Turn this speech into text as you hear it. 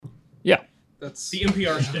That's the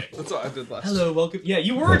NPR shtick. That's what I did last. Hello, welcome. Yeah,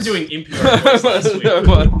 you were doing NPR last week.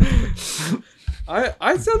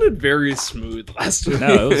 I sounded very smooth last week.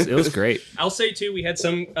 No, it was great. I'll say too, we had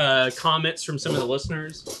some comments from some of the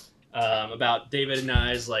listeners about David and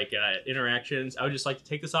I's interactions. I would just like to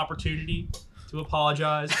take this opportunity to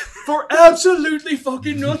apologize for absolutely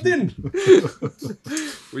fucking nothing.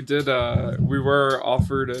 We did. We were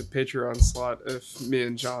offered a Patreon slot if me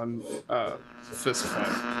and John fist fight.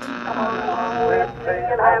 We're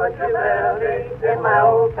singing Hampshire Valley in my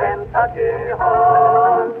old Kentucky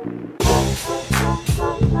home.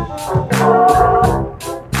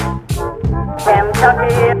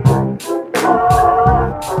 Kentucky.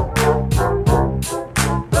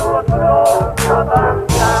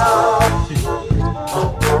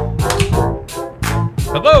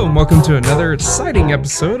 Hello and welcome to another exciting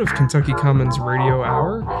episode of Kentucky Commons Radio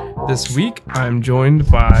Hour. This week I'm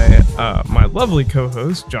joined by my lovely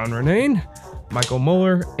co-host John Renane, Michael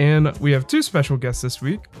Muller, and we have two special guests this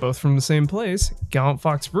week, both from the same place, Gallant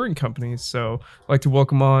Fox Brewing Company. So I'd like to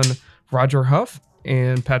welcome on Roger Huff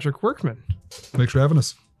and Patrick Workman. Thanks for having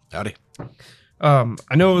us. Howdy.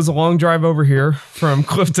 I know it was a long drive over here from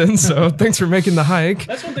Clifton, so thanks for making the hike.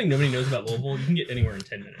 That's one thing nobody knows about Louisville. You can get anywhere in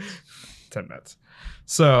 10 minutes. 10 minutes.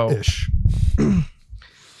 So, Ish.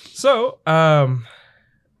 I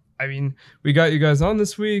mean, we got you guys on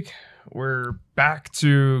this week. We're back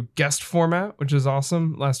to guest format, which is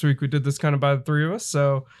awesome. Last week we did this kind of by the three of us,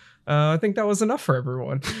 so I think that was enough for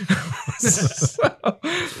everyone.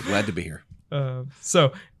 Glad to be here.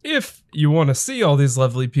 So if you want to see all these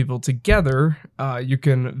lovely people together, you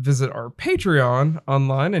can visit our Patreon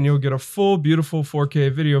online and you'll get a full, beautiful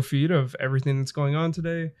 4K video feed of everything that's going on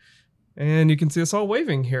today. And you can see us all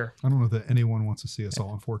waving here. I don't know that anyone wants to see us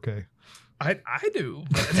all in 4K. I do.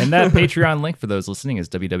 And that Patreon link for those listening is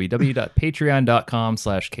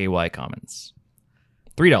www.patreon.com/kycommons.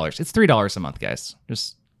 $3. It's $3 a month, guys.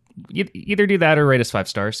 Just either do that or rate us 5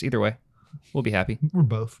 stars. Either way, we'll be happy. We're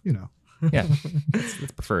both, you know. Yeah,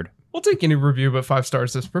 it's preferred. We'll take any review, but 5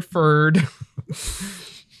 stars is preferred.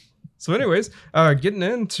 So anyways, getting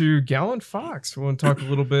into Gallant Fox, we want to talk a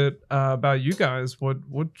little bit about you guys. What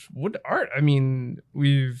art? I mean,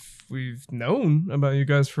 we've known about you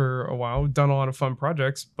guys for a while. We've done a lot of fun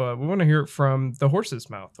projects, but we want to hear it from the horse's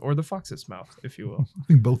mouth or the fox's mouth, if you will. I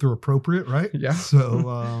think both are appropriate, right? Yeah.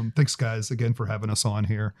 So thanks, guys, again, for having us on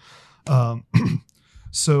here.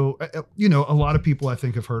 So, you know, a lot of people, I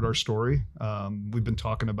think, have heard our story. We've been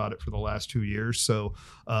talking about it for the last 2 years. So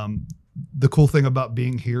the cool thing about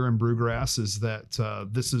being here in Brewgrass is that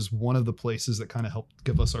this is one of the places that kind of helped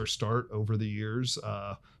give us our start over the years.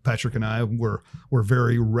 Patrick and I were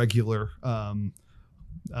very regular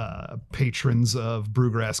patrons of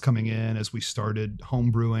Brewgrass coming in as we started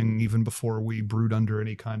home brewing, even before we brewed under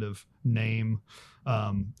any kind of name.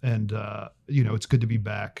 You know, it's good to be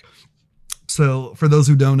back. So for those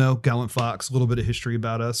who don't know, Gallant Fox, a little bit of history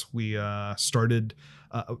about us. We started,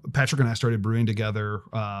 Patrick and I started brewing together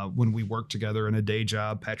when we worked together in a day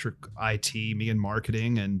job. Patrick IT, me in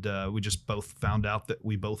marketing, and we just both found out that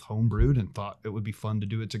we both home brewed and thought it would be fun to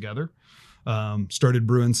do it together. Started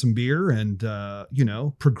brewing some beer, and you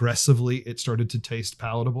know, progressively it started to taste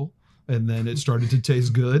palatable. And then it started to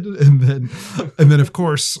taste good, and then of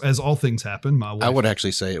course, as all things happen, my wife. I would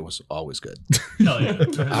actually say it was always good. Hell yeah.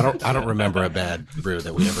 I don't remember a bad brew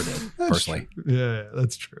that we ever did personally. Yeah,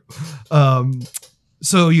 that's true.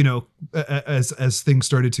 So, you know, as things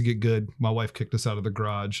started to get good, my wife kicked us out of the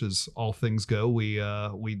garage. As all things go, we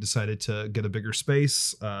decided to get a bigger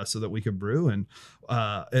space so that we could brew. And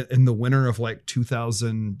in the winter of like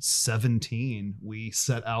 2017, we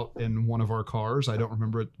set out in one of our cars. I don't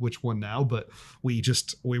remember which one now, but we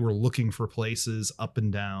were looking for places up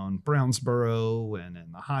and down Brownsboro and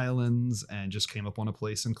in the Highlands, and just came up on a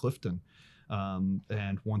place in Clifton.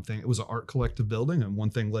 And one thing, it was an art collective building, and one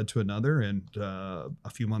thing led to another. And a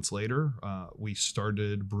few months later, we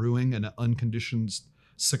started brewing in an unconditioned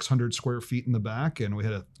 600 square feet in the back, and we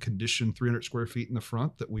had a conditioned 300 square feet in the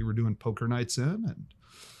front that we were doing poker nights in.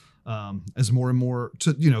 And as more and more,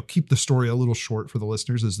 to, you know, keep the story a little short for the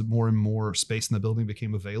listeners, as more and more space in the building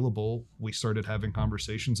became available, we started having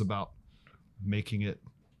conversations about making it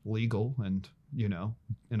legal and, you know,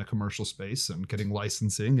 in a commercial space and getting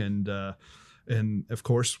licensing. And of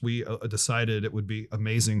course, we decided it would be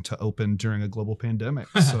amazing to open during a global pandemic.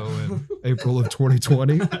 So in April of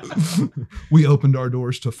 2020, we opened our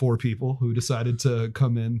doors to 4 people who decided to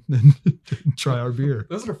come in and try our beer.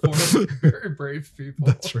 Those are 4 very brave people.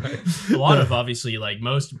 That's right. A lot of, obviously, like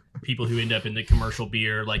most people who end up in the commercial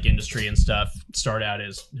beer like industry and stuff start out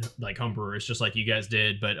as like home brewers, just like you guys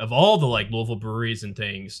did. But of all the like Louisville breweries and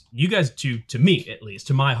things, you guys, to me at least,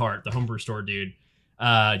 to my heart, the homebrew store dude,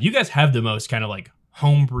 you guys have the most kind of like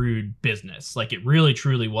homebrewed business. Like it really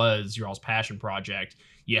truly was your all's passion project.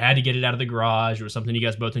 You had to get it out of the garage. It was something you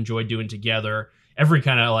guys both enjoyed doing together. Every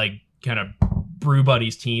kind of brew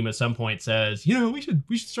buddies team at some point says, you know, we should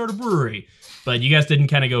start a brewery. But you guys didn't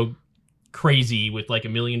kind of go crazy with like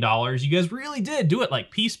 $1 million. You guys really did do it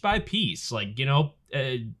like piece by piece, like, you know,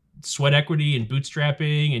 sweat equity and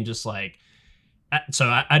bootstrapping and just like, so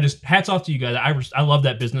I just hats off to you guys. I love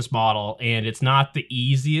that business model, and it's not the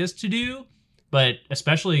easiest to do, but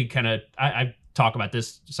especially kind of, I talk about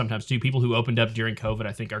this sometimes too. People who opened up during COVID,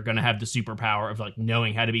 I think, are going to have the superpower of like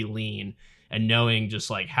knowing how to be lean and knowing just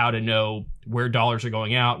like how to know where dollars are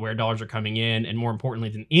going out, where dollars are coming in, and more importantly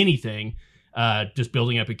than anything, just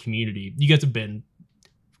building up a community. You guys have been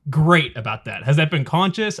great about that. Has that been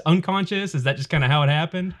conscious, unconscious? Is that just kind of how it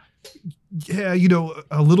happened? Yeah, you know,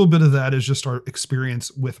 a little bit of that is just our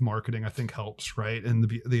experience with marketing, I think helps, right?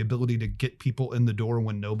 And the ability to get people in the door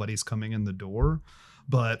when nobody's coming in the door.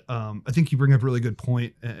 But I think you bring up a really good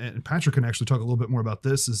point, and Patrick can actually talk a little bit more about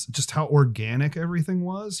this, is just how organic everything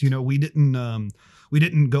was. You know, we didn't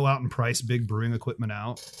go out and price big brewing equipment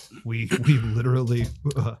out. We literally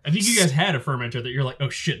I think you guys had a fermenter that you're like, oh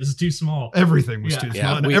shit, this is too small. Everything was too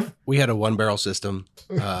small. Yeah, we had a 1-barrel system.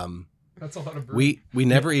 That's a lot of brew. We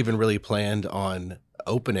never even really planned on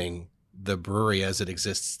opening the brewery as it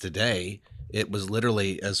exists today. It was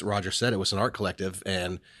literally, as Roger said, it was an art collective,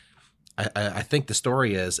 and I think the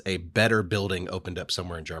story is a better building opened up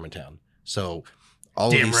somewhere in Germantown. So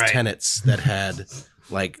all of these tenants that had,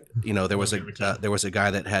 like, you know, there was a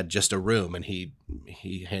guy that had just a room and he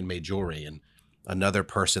handmade jewelry, and another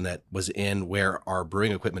person that was in where our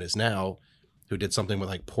brewing equipment is now, who did something with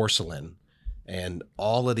like porcelain, and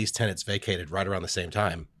all of these tenants vacated right around the same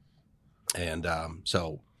time. And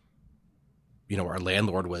so, you know, our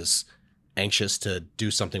landlord was anxious to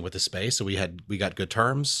do something with the space, so we got good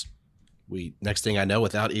terms. Next thing I know,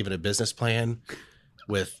 without even a business plan,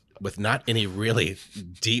 with not any really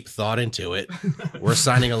deep thought into it, we're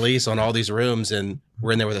signing a lease on all these rooms, and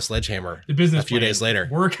we're in there with a sledgehammer. The business a few days later,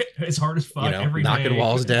 work as hard as fuck, you know, every knocking day.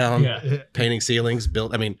 walls down, Yeah. painting ceilings,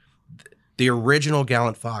 built. I mean, the original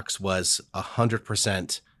Gallant Fox was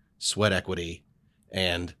 100% sweat equity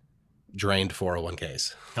and drained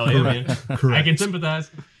 401ks. Hell yeah, man. Correct. I can sympathize.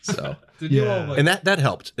 So, Did you Yeah. all like, and that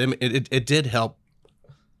helped. I mean, it did help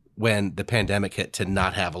when the pandemic hit to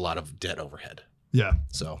not have a lot of debt overhead. Yeah,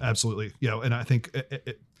 So absolutely. You know, and I think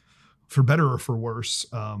for better or for worse,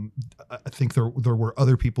 I think there were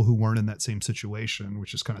other people who weren't in that same situation,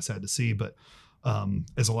 which is kind of sad to see. But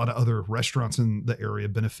as a lot of other restaurants in the area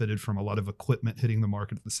benefited from a lot of equipment hitting the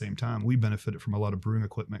market at the same time, we benefited from a lot of brewing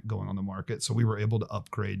equipment going on the market. So we were able to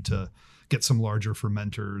upgrade to get some larger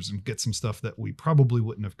fermenters and get some stuff that we probably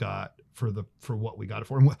wouldn't have got for what we got it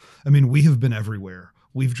for. And I mean, we have been everywhere.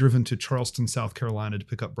 We've driven to Charleston, South Carolina to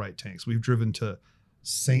pick up Bright Tanks. We've driven to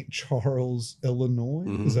St. Charles, Illinois.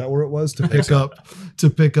 Mhm. Is that where it was? To pick up two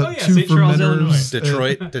St. Charles, fermenters.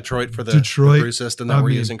 Detroit for the Detroit, brew system that I we're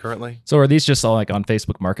mean- using currently. So are these just all like on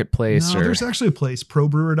Facebook Marketplace? No, or there's actually a place,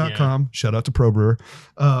 probrewer.com. Shout out to ProBrewer.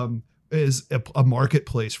 Is a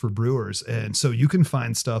marketplace for brewers. And so you can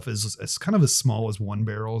find stuff as kind of as small as 1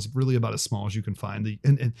 barrel, is really about as small as you can find.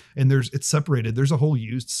 And it's separated. There's a whole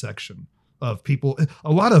used section of people.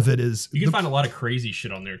 A lot of it is You can find a lot of crazy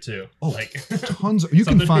shit on there too. Oh, Like tons of, you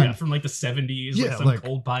can something, find from like the 70s, Yeah, like some like-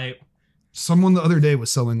 cold pipe. someone the other day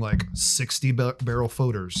was selling like 60 barrel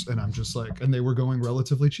foeders, and I'm just like, and they were going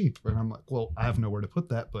relatively cheap, and I'm like, well, I have nowhere to put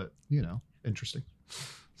that, but you know, interesting.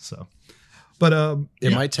 So, but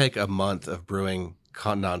It might take a month of brewing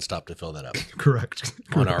nonstop to fill that up correct.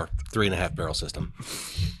 on our 3.5 barrel system.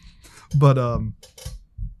 But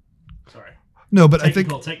Sorry. no, but I think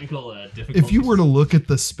Technical difficulties. if you were to look at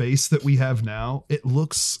the space that we have now, it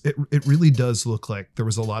really does look like there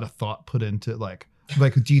was a lot of thought put into like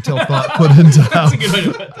detailed thought put into That's a good way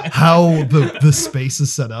to put that. how the space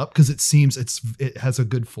is set up, because it seems it has a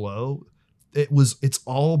good flow. It's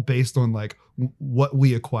all based on like what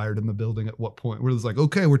we acquired in the building at what point. Where it's like,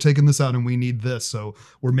 okay, we're taking this out and we need this, so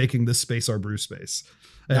we're making this space our brew space.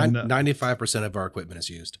 And 95% of our equipment is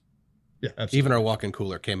used. yeah, absolutely. Even our walk-in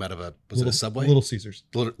cooler came out of it a Subway? Little Caesars.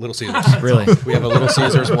 Little Caesars. really? We have a Little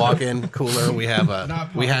Caesars walk-in cooler. We have a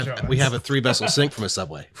Not we have apologize. a 3-vessel sink from a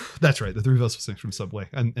Subway. That's right. The 3 vessel sinks from Subway,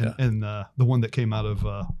 and the one that came out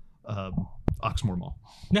of Oxmoor Mall.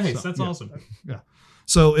 Nice. So, That's yeah. awesome.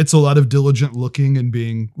 So it's a lot of diligent looking and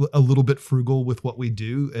being a little bit frugal with what we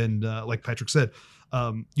do. And like Patrick said,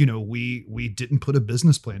 we didn't put a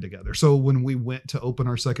business plan together. So when we went to open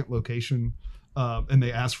our second location and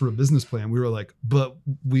they asked for a business plan, we were like, but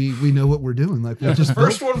we know what we're doing. Like we'll just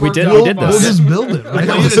First build, one We worked did- out we did fine. this. we'll just build it. The Right?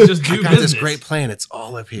 plan is just I do got business. this great plan. It's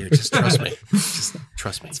all up here. Just trust me. Just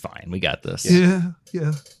trust me. It's fine. We got this. Yeah.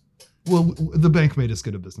 Well, the bank made us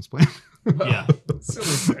get a business plan. Yeah.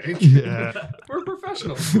 Silly bank. Yeah. We're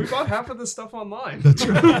professionals. We bought half of this stuff online. That's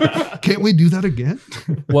right. Can't we do that again?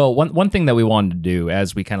 Well, one thing that we wanted to do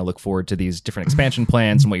as we kind of look forward to these different expansion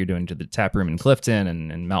plans and what you're doing to the tap room in Clifton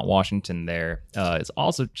and Mount Washington there is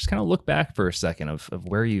also just kind of look back for a second of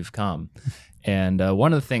where you've come. And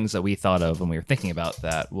one of the things that we thought of when we were thinking about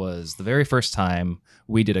that was the very first time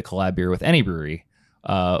we did a collab beer with any brewery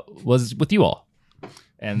was with you all.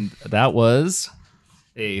 And that was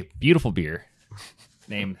a beautiful beer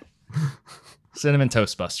named Cinnamon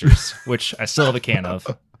Toast Busters, which I still have a can of.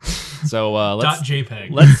 So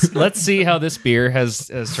 .jpeg. let's see how this beer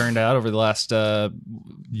has turned out over the last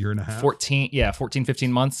Year and a half.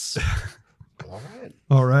 15 months.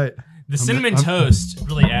 All right. The cinnamon toast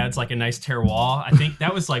really adds like a nice terroir. I think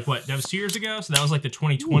that was like that was 2 years ago. So that was like the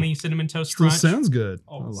 2020 cinnamon toast Still crunch. sounds good.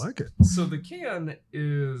 I Oh, like it. So the can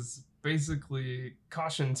is basically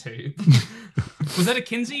caution tape. Was that a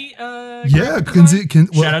Kinsey? Yeah, design?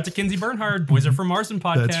 well, Shout out to Kinsey Bernhard, Boys Are From Marsden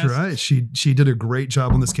podcast. that's right. She did a great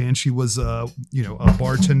job on this can. She was a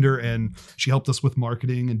bartender, and she helped us with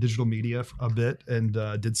marketing and digital media a bit, and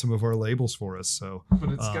did some of our labels for us. So But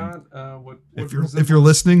it's got what if you're resembles-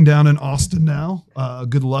 listening down in Austin now,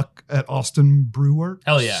 good luck at Austin Brew Works.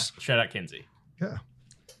 Hell yeah! Shout out Kinsey. Yeah.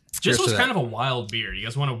 This Cheers was to kind that. of a wild beer. You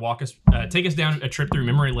guys want to walk us, take us down a trip through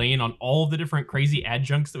memory lane on all of the different crazy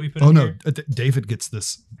adjuncts that we put Oh in no, here? David gets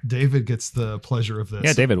this. David gets the pleasure of this.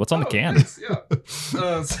 Yeah, David, what's on the Oh, can? thanks,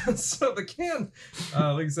 yeah. So the can,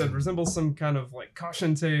 like I said, resembles some kind of like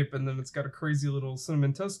caution tape, and then it's got a crazy little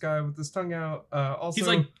cinnamon toast guy with his tongue out. Also, He's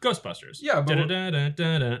like Ghostbusters. Yeah, but-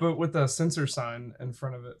 Da-da-da-da-da-da. but with a censor sign in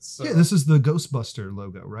front of it. So. Yeah, this is the Ghostbuster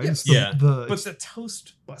logo, right? Yes. It's the, Yeah. But it's the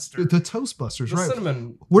toast buster, the Toastbusters, the right?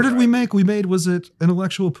 cinnamon. Where did we right. make? Was it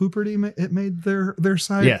Intellectual Pooperty? It made their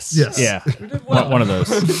site. Yes. Yes. Yeah. We did well. One of those.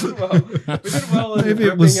 we did well. We did well in Maybe it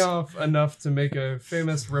ripping was- off enough to make a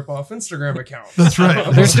famous rip-off Instagram account. That's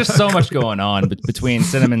right. There's just so much going on between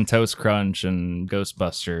Cinnamon Toast Crunch and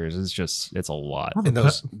Ghostbusters. It's a lot. And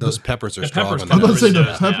those peppers are The strong. peppers on I'm that. about to say the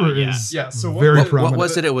Yeah, pepper yeah. is Yeah, so very what prominent. What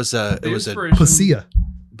was it? It was a inspiration- Pasilla.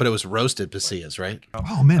 but it was roasted pasillas, right?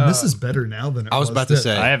 Oh man, this is better now than it I was about to then.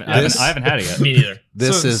 say I haven't had it yet. Me neither.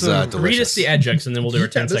 this So- is so delicious. Read us the adjuncts and then we'll do our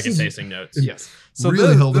Yeah, 10-second this is- tasting notes. Yes. So Really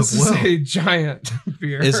this, held this up is well. a giant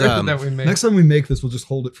beer Is, that we made. Next time we make this, we'll just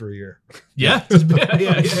hold it for a year. Yeah.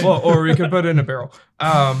 yeah. Well, or we could put it in a barrel.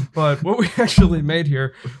 But what we actually made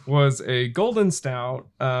here was a golden stout,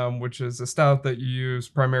 which is a stout that you use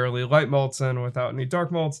primarily light malts in without any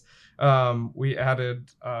dark malts. We added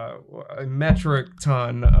a metric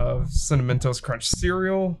ton of Cinnamon Toast Crunch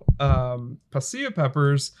cereal, pasilla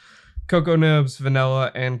peppers, cocoa nibs,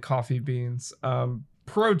 vanilla, and coffee beans.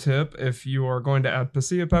 Pro tip, if you are going to add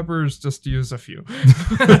pasilla peppers, just use a few.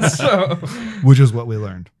 So Which is what we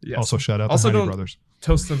learned. Yes. Also, shout out Also to Heine don't- Brothers.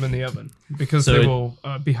 toast them in the oven because So they it- will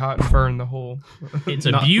be hot and burn the whole. It's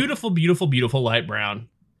a Not- beautiful, beautiful, beautiful light brown.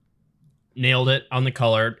 Nailed it on the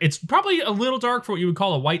color. It's probably a little dark for what you would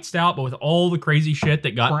call a white stout, but with all the crazy shit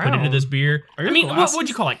that got put into Brown? this beer. Are I your mean, what glasses- would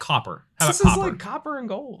you call it? Copper. How This about is copper? like copper and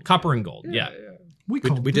gold. Copper and gold. Yeah. We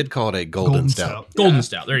We did call it a golden stout. Golden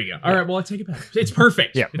stout. There you go. All right. Well, I take it back. It's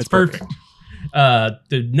perfect. Yeah, it's it's perfect. perfect.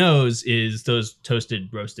 The nose is those toasted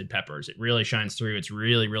roasted peppers. It really shines through. It's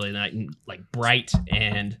really, really nice and like bright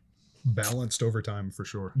and balanced over time for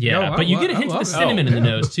sure. yeah. No, I but you lo- get a I hint of love the it. cinnamon in the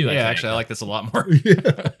nose too. Yeah, I think. actually, I like this a lot more.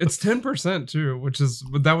 Yeah. It's 10% too, which is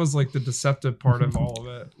that was like the deceptive part of all of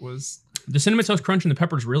it was The cinnamon toast crunch and the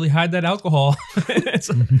peppers really hide that alcohol. It's-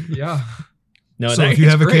 yeah. no, So that- if you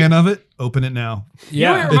it's have a great. can of it, open it now. You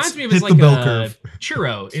know what it reminds It's me of is hit like the bell a curve.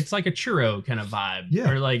 churro. It's like a churro kind of vibe. Yeah.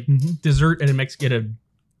 Or like Mhm. dessert at a Mexican,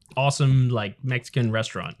 awesome like Mexican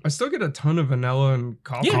restaurant. I still get a ton of vanilla and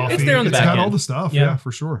coffee. Yeah, it's there on the It's back got end. all the stuff. Yeah. Yeah,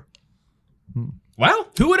 for sure. Wow,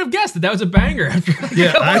 who would have guessed that was a banger?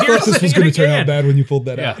 Yeah, I You're thought this was sitting going in to a turn can. out bad when you pulled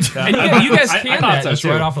that Yeah. out. And you guys I canned thought that so, just too.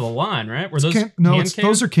 right off of the line, right? Were those No, hand it's canned?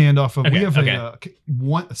 those are canned off of. Okay, We have okay.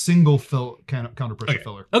 a single counter pressure Okay.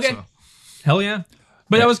 filler. Okay. So. Hell yeah.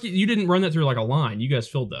 But Yeah. that was you didn't run that through like a line. You guys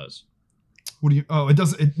filled those. What do you? Oh, it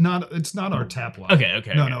doesn't. It's not our tap line. Okay.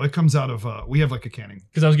 No, it comes out of. We have like a canning.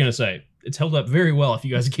 Because I was gonna say it's held up very well if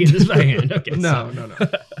you guys keep this by hand. Okay. No.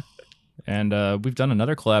 And we've done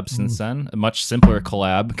another collab since then, a much simpler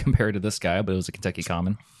collab compared to this guy, but it was a Kentucky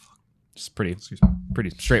Common. Just pretty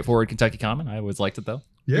straightforward Kentucky Common. I always liked it though.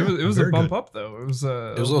 Yeah, it was a very bump good. up though. It was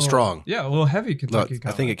a little strong. Yeah, a little heavy No, Kentucky.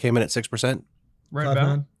 I think it came in at 6%, right 5.9.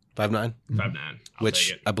 about. 5.9, 5.9. I'll which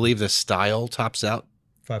take it. I believe the style tops out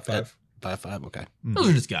 5.5. 5.5. Okay. Those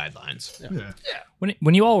are just guidelines. Yeah.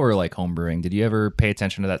 When you all were like homebrewing, did you ever pay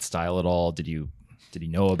attention to that style at all? Did you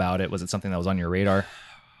know about it? Was it something that was on your radar?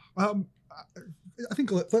 I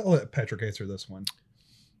think I'll let Patrick answer this one.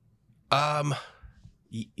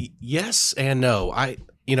 Yes and no.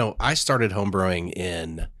 I started homebrewing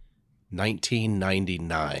in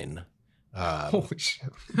 1999. Holy shit!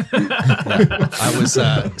 I was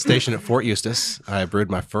stationed at Fort Eustis. I brewed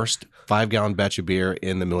my first 5-gallon batch of beer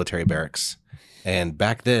in the military barracks. And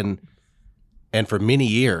back then, and for many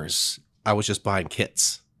years, I was just buying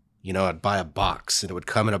kits. I'd buy a box and it would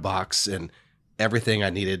come in a box and everything I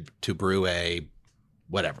needed to brew a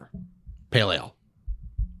whatever, pale ale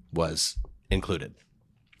was included.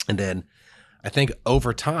 And then I think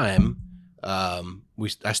over time, I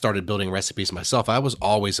started building recipes myself. I was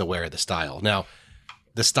always aware of the style. Now,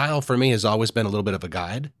 the style for me has always been a little bit of a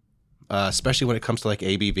guide, especially when it comes to like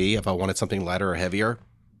ABV. If I wanted something lighter or heavier,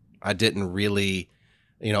 I didn't really,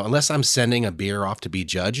 unless I'm sending a beer off to be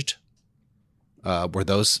judged, where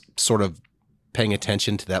those sort of paying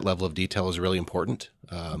attention to that level of detail is really important.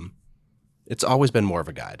 It's always been more of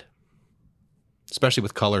a guide, especially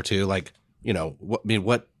with color too. Like,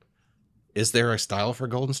 what is there a style for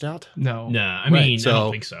Golden Stout? No. I mean, So- I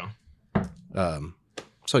don't think so.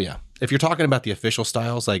 So yeah, if you're talking about the official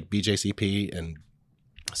styles like BJCP and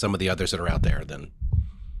some of the others that are out there, then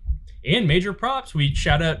And major props. We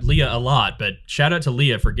shout out Leah a lot, but shout out to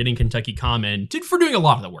Leah for getting Kentucky Common, for doing a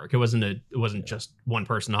lot of the work. It wasn't just one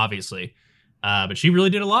person, obviously, but she really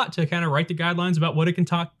did a lot to kind of write the guidelines about what a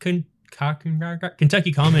Kentucky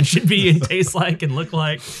Common should be and taste like and look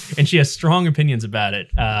like. And she has strong opinions about it,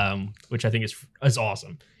 which I think is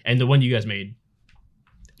awesome. And the one you guys made,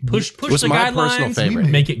 push was the my personal guidelines, favorite.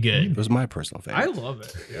 make it good. it was my personal favorite. I love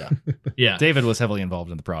it. Yeah. Yeah. David was heavily involved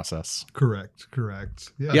in the process. Correct.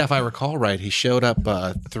 Yeah. Yeah, if I recall right, he showed up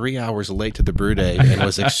 3 hours late to the brew day and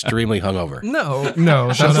was extremely hungover. No.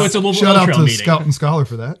 So it's a little Shout out trail to meeting. Scout and Scholar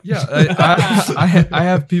for that. Yeah, I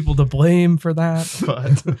have people to blame for that,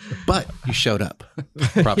 but But you showed up.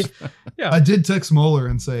 Props. yeah, I did text Moeller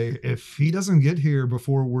and say, if he doesn't get here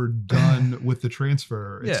before we're done with the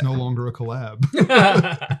transfer, it's Yeah. no longer a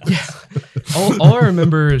collab. all I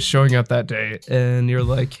remember is showing up that day, and you're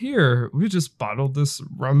like, "Here, we just bottled this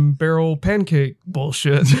rum barrel pancake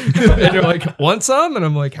bullshit," and you're like, "Want some?" And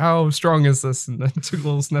I'm like, "How strong is this?" And I took a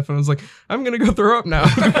little sniff, and I was like, "I'm gonna go throw up now."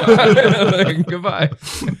 Goodbye.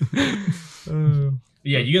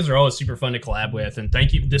 Yeah, you guys are always super fun to collab with, and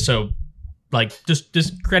thank you. Just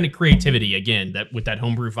kind of creativity again, that with that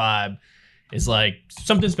homebrew vibe is like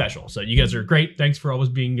something special. So you guys are great. Thanks for always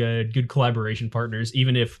being good collaboration partners,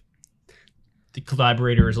 even if the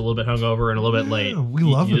collaborator is a little bit hungover and a little bit Yeah, late. we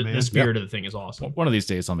love it, man. The spirit of the thing is awesome. One of these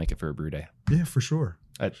days, I'll make it for a brew day. Yeah, for sure.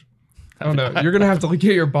 Oh no, you're gonna have to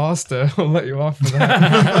get your boss to let you off for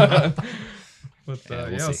that. But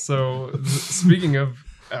we'll yeah, see. so speaking of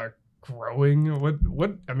growing, what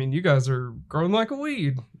I mean, you guys are growing like a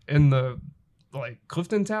weed in the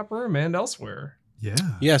Clifton Tap Room and elsewhere. Yeah.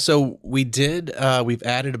 Yeah, so we did. We've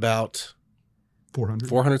added about 400.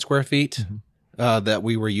 400 square feet that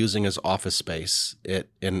we were using as office space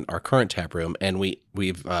in our current tap room, and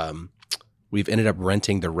we've ended up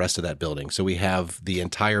renting the rest of that building. So we have the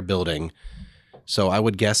entire building. So I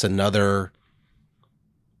would guess another,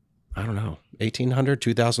 I don't know, 1,800,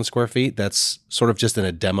 2,000 square feet. That's sort of just in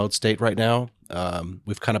a demoed state right now.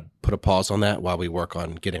 We've kind of put a pause on that while we work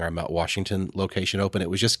on getting our Mount Washington location open. It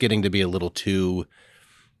was just getting to be a little too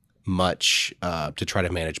much to try to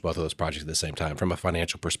manage both of those projects at the same time from a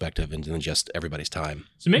financial perspective and then just everybody's time.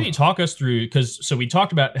 So maybe talk us through, so we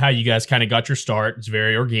talked about how you guys kind of got your start. It's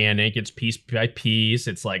very organic. It's piece by piece.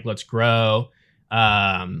 It's like, let's grow.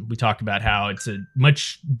 We talked about how it's a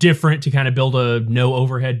much different to kind of build a no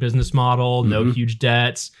overhead business model, no huge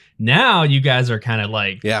debts. Now you guys are kind of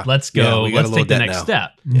like, Yeah. let's Yeah, go. we got a Let's little take the debt next now.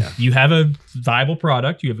 step. Yeah. You have a viable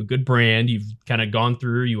product. You have a good brand. You've kind of gone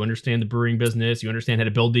through, you understand the brewing business. You understand how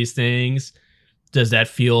to build these things. Does that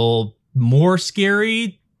feel more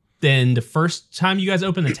scary than the first time you guys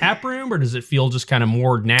opened the tap room, or does it feel just kind of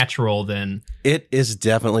more natural than? It is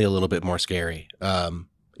definitely a little bit more scary.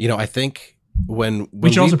 I think when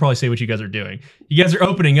We should also probably say what you guys are doing. You guys are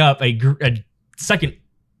opening up a second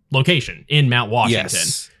location in Mount Washington.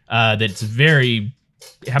 Yes. That's very,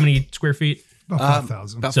 how many square feet? About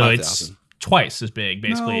 5,000. About So 5,000. it's twice as big,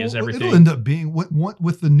 basically, as everything. It'll end up being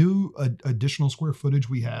with the new additional square footage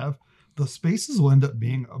we have. The spaces will end up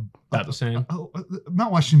being About the same.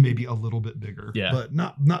 Mount Washington may be a little bit bigger, Yeah. but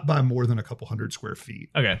not by more than a couple hundred square feet.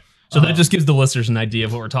 Okay. So that just gives the listeners an idea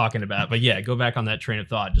of what we're talking about. But yeah, go back on that train of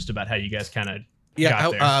thought just about how you guys kind of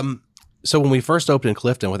got there. So when we first opened in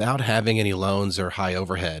Clifton, without having any loans or high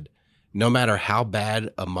overhead, no matter how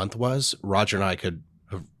bad a month was, Roger and I could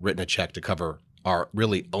have written a check to cover our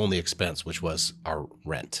really only expense, which was our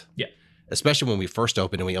rent. Yeah. Especially when we first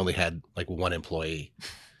opened and we only had like one employee.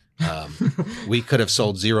 We could have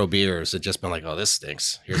sold 0 beers and just been like, oh, this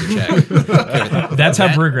stinks. Here's a check. That's how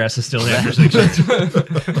Brewgrass is still there.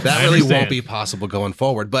 That really won't be possible going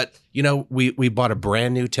forward. But, we bought a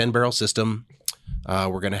brand new 10-barrel system.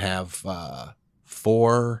 We're going to have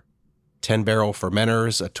 4 10-barrel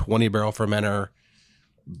fermenters, a 20-barrel fermenter.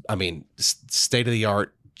 I mean,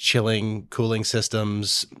 state-of-the-art chilling, cooling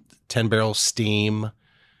systems, 10-barrel steam.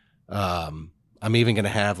 I'm even going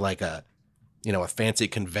to have like a fancy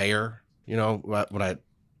conveyor. When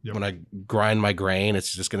I grind my grain,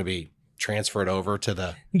 it's just going to be transferred over to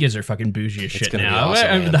the. You guys are fucking bougie as shit gonna be now. awesome, I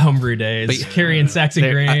remember man. the homebrew days, carrying sacks of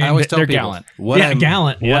grain. I always tell They're people, gallant.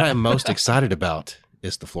 Gallant. What I'm most excited about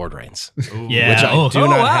is the floor drains. Yeah. Which I do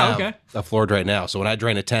not have Okay. a floor drain now. So when I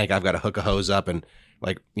drain a tank, I've got to hook a hose up and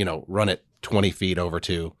run it 20 feet over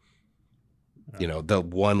to, the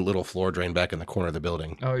one little floor drain back in the corner of the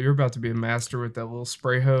building. Oh, you're about to be a master with that little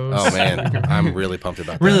spray hose. Oh man, I'm really pumped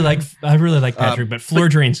about that. I really like Patrick, but floor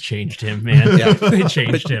drains changed him, man. Yeah. They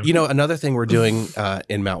changed him. Another thing we're doing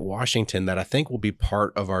in Mount Washington that I think will be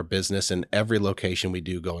part of our business in every location we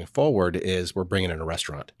do going forward is we're bringing in a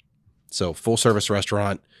restaurant. So full service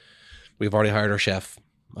restaurant. We've already hired our chef.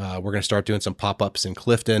 We're going to start doing some pop-ups in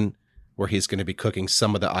Clifton where he's going to be cooking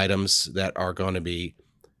some of the items that are going to be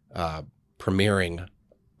premiering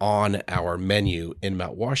on our menu in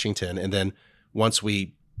Mount Washington. And then once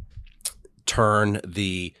we turn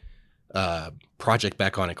the project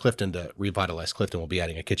back on in Clifton to revitalize Clifton, we'll be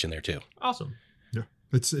adding a kitchen there too. Awesome. Yeah,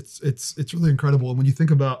 it's really incredible. And when you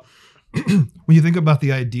think about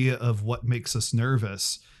the idea of what makes us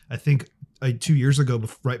nervous, I think 2 years ago,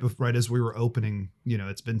 right as we were opening,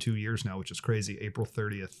 it's been 2 years now, which is crazy. April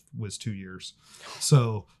 30th was 2 years.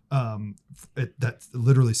 So that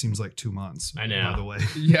literally seems like 2 months. I know. By the way.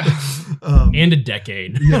 Yeah. And a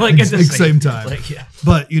decade. Yeah, at the same time. Yeah.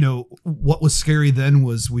 But what was scary then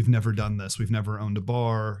was we've never done this. We've never owned a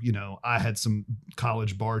bar. I had some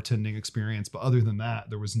college bartending experience, but other than that,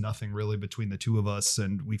 there was nothing really between the two of us,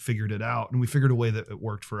 and we figured it out, and we figured a way that it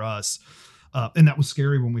worked for us. And that was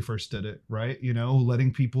scary when we first did it, right?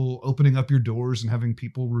 Opening up your doors and having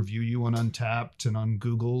people review you on Untappd and on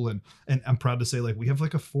Google. And I'm proud to say, we have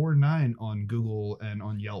like a 4.9 on Google and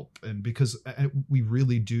on Yelp. And because we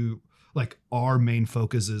really do, our main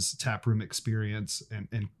focus is taproom experience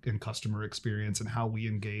and customer experience and how we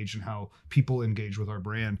engage and how people engage with our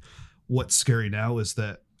brand. What's scary now is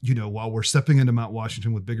that, while we're stepping into Mount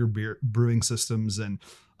Washington with bigger brewing systems and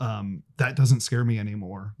that doesn't scare me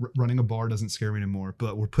anymore. Running a bar doesn't scare me anymore,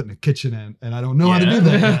 but we're putting a kitchen in and I don't know how to do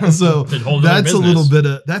that yet. So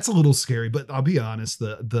that's a little scary, but I'll be honest,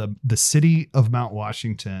 the city of Mount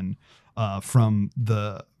Washington, from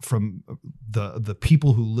the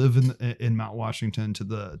people who live in Mount Washington to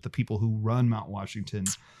the people who run Mount Washington,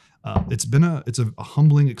 it's a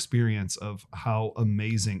humbling experience of how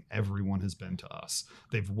amazing everyone has been to us.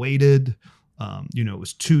 They've waited. It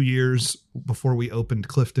was 2 years before we opened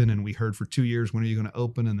Clifton, and we heard for 2 years, when are you going to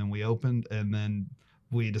open? And then we opened, and then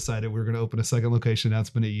we decided we were going to open a second location. Now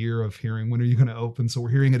it's been a year of hearing, when are you going to open? So we're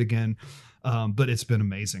hearing it again. But it's been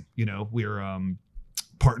amazing. We're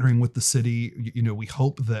partnering with the city. We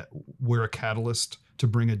hope that we're a catalyst to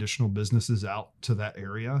bring additional businesses out to that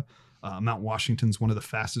area. Mount Washington's one of the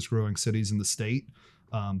fastest growing cities in the state.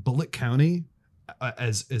 Bullitt County,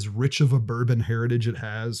 as rich of a bourbon heritage it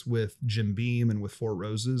has with Jim Beam and with Four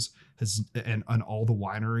Roses, and all the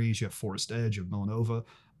wineries, you have Forest Edge, you have Villanova,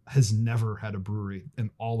 has never had a brewery in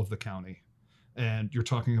all of the county. And you're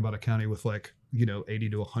talking about a county with 80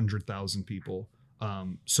 to 100,000 people.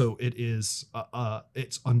 So it is,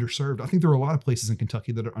 it's underserved. I think there are a lot of places in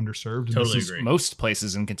Kentucky that are underserved. And Totally agree. Most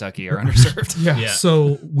places in Kentucky are underserved. Yeah.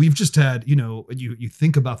 So we've just had, you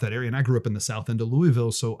think about that area, and I grew up in the south end of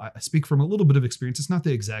Louisville, so I speak from a little bit of experience. It's not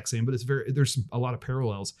the exact same, but there's a lot of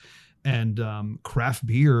parallels. And craft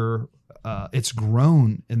beer, it's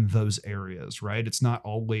grown in those areas, right? It's not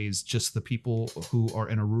always just the people who are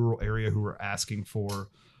in a rural area who are asking for,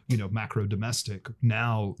 macro domestic.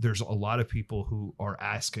 Now there's a lot of people who are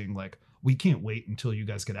asking we can't wait until you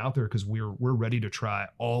guys get out there because we're ready to try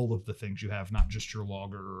all of the things you have, not just your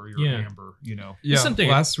lager or your amber, you know. Yeah, Something-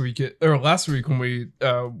 last week when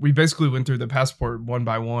we basically went through the passport one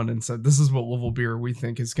by one and said this is what level beer we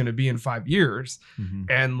think is going to be in 5 years,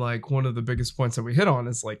 and like one of the biggest points that we hit on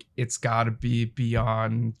is like it's got to be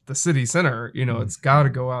beyond the city center, you know, it's got to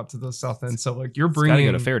go out to the south end. So like you're Gotta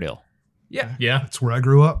bringing go to Fairdale. yeah. That's where I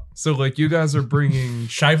grew up. So like you guys are bringing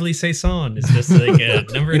Shively Saison is just like a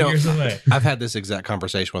number of You know, years away. I've had this exact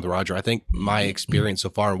conversation with Roger. I think my experience so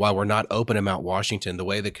far, and while we're not open in Mount Washington, the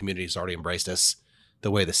way the community's already embraced us,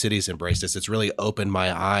 the way the city's embraced us, it's really opened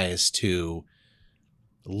my eyes to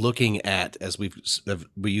looking at, as we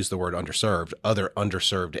use the word underserved, other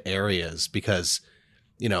underserved areas. Because,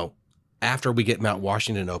 you know, after we get Mount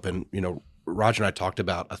Washington open, you know, Roger and I talked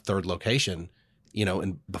about a third location, you know,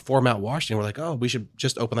 and before Mount Washington, we're like, oh, we should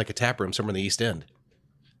just open like a tap room somewhere in the East End.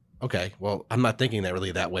 Okay, well, I'm not thinking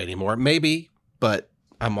that way anymore. Maybe, but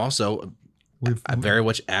I'm also, I very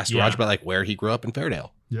much asked Roger about like where he grew up in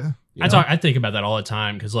Fairdale. Yeah. You know? I think about that all the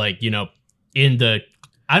time because, like, you know,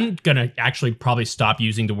 I'm gonna actually probably stop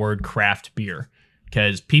using the word craft beer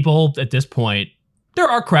because people at this point, there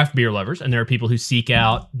are craft beer lovers and there are people who seek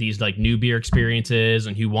out these like new beer experiences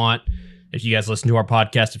and who want, if you guys listened to our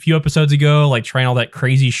podcast a few episodes ago, like trying all that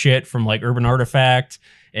crazy shit from like Urban Artifact.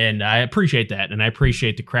 And I appreciate that. And I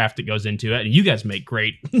appreciate the craft that goes into it. And you guys make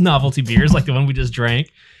great novelty beers like the one we just drank.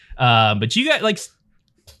 But you guys like,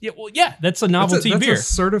 that's a novelty that's beer. a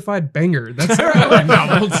certified banger. That's a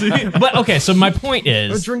novelty. But okay, so my point I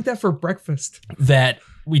is drink that for breakfast. that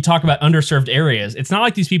we talk about underserved areas. It's not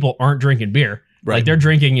like these people aren't drinking beer. Right. Like they're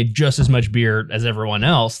drinking just as much beer as everyone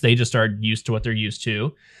else. They just are used to what they're used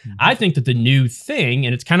to. I think that the new thing,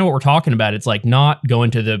 and it's kind of what we're talking about, it's like not going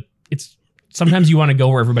to sometimes you want to go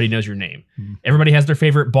where everybody knows your name. Everybody has their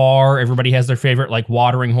favorite bar. Everybody has their favorite like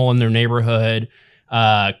watering hole in their neighborhood.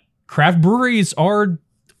 Craft breweries are,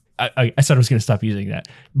 I said I was going to stop using that.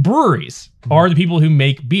 Breweries are the people who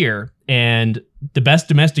make beer, and the best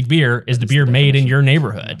domestic beer is the beer made in your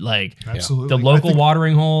neighborhood. Like Absolutely. the local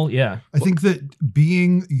watering hole. Yeah. I think that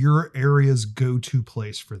being your area's go-to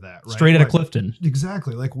place for that, right? Straight out of Like, Clifton.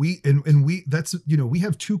 Exactly. Like we that's, you know, we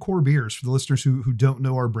have 2 core beers for the listeners who don't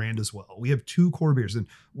know our brand as well. We have 2 core beers, and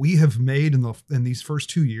we have made in these first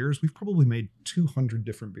 2 years, we've probably made 200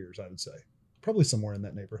 different beers, I would say. Probably somewhere in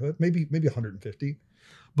that neighborhood, maybe 150.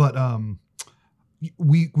 But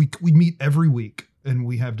we meet every week and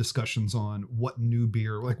we have discussions on what new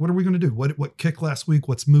beer, like what are we going to do? What kicked last week?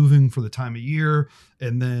 What's moving for the time of year?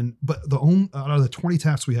 And then, but out of the 20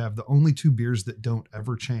 taps we have, the only 2 beers that don't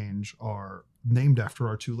ever change are named after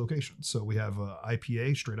our 2 locations. So we have a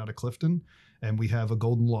IPA straight out of Clifton, and we have a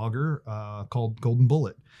golden lager called Golden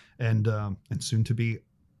Bullet, and soon to be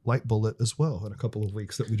Light Bullet as well in a couple of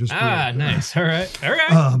weeks that we just brewed. Nice. All right.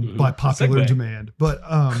 By popular Segue. demand. But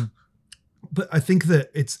I think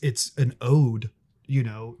that it's an ode, you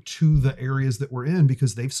know, to the areas that we're in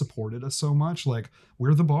because they've supported us so much. Like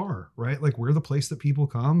we're the bar, right? Like we're the place that people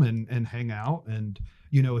come and hang out. And,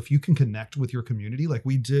 you know, if you can connect with your community, like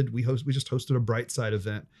we just hosted a Bright Side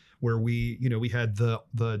event where we had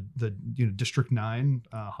the District 9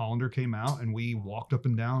 Hollander came out and we walked up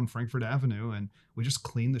and down Frankfurt Avenue and we just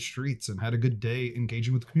cleaned the streets and had a good day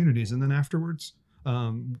engaging with communities. And then afterwards,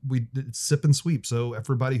 we did sip and sweep. So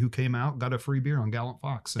everybody who came out got a free beer on Gallant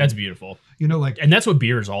Fox. And, That's beautiful. you know, like, And that's what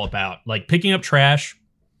beer is all about. Like picking up trash,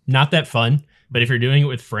 not that fun. But if you're doing it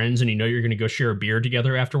with friends and you know you're going to go share a beer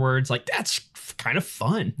together afterwards, like that's kind of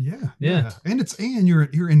fun. yeah. And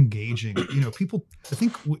you're engaging, you know, people, I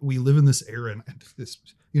think we live in this era and this,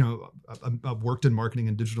 you know, I've worked in marketing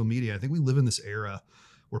and digital media. I think we live in this era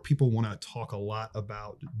where people want to talk a lot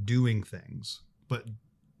about doing things, but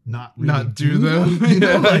not really do them. you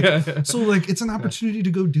know, Yeah. like, so like it's an opportunity to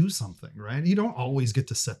go do something, right? You don't always get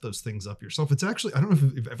to set those things up yourself. It's actually, I don't know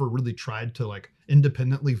if you've ever really tried to like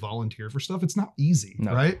independently volunteer for stuff. It's not easy,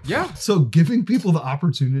 No. right? Yeah. So giving people the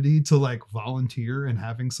opportunity to like volunteer and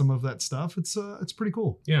having some of that stuff, it's pretty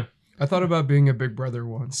cool. I thought about being a big brother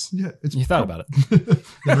once. Yeah, it's You thought about it.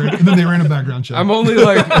 and then they ran a background check. I'm only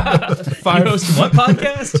like You host what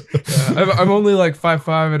podcast? I'm only like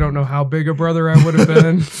 5'5". I don't know how big a brother I would have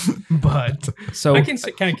been, but So I can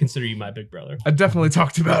kind of consider you my big brother. I definitely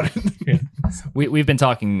talked about it. we've been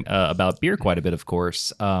talking about beer quite a bit, of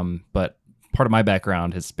course. But part of my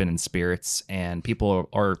background has been in spirits, and people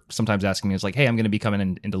are sometimes asking me, it's like, hey, I'm going to be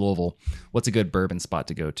coming into Louisville. What's a good bourbon spot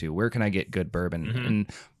to go to? Where can I get good bourbon?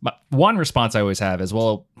 And one response I always have is,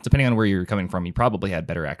 well, depending on where you're coming from, you probably had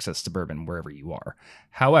better access to bourbon wherever you are.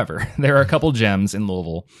 However, there are a couple gems in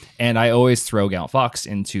Louisville, and I always throw Gallant Fox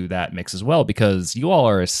into that mix as well, because you all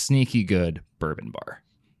are a sneaky good bourbon bar.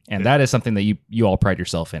 And that is something that you all pride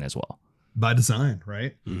yourself in as well. By design,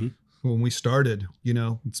 right? When we started,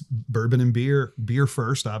 it's bourbon and beer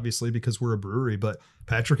first, obviously, because we're a brewery. But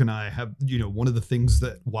Patrick and I have, one of the things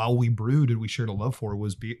that while we brewed and we shared a love for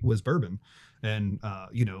was bourbon. And,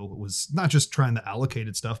 it was not just trying to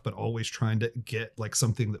allocate stuff, but always trying to get like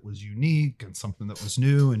something that was unique and something that was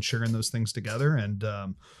new and sharing those things together. And,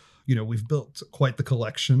 we've built quite the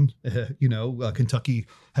collection. Kentucky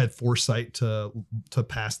had foresight to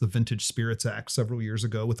pass the Vintage Spirits Act several years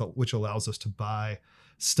ago, which allows us to buy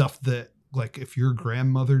stuff that, like, if your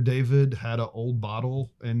grandmother, David, had an old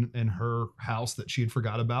bottle in her house that she had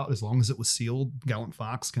forgot about, as long as it was sealed, Gallant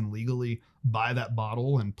Fox can legally buy that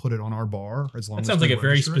bottle and put it on our bar. As long That as sounds we like a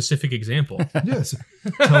very register it. specific example. Yes.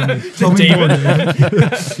 Tell me more, David.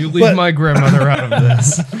 David. You leave my grandmother out of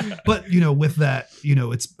this. But with that,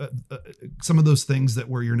 it's some of those things that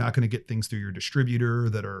where you're not going to get things through your distributor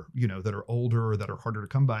that are that are older or that are harder to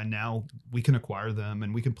come by. Now we can acquire them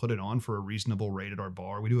and we can put it on for a reasonable rate at our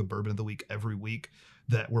bar. We do a bourbon of the week every week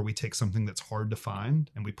where we take something that's hard to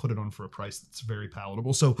find and we put it on for a price that's very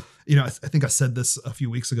palatable. So I think I said this a few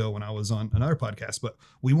weeks ago when I was on another podcast, but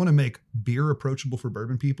we want to make beer approachable for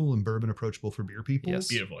bourbon people and bourbon approachable for beer people. Yes.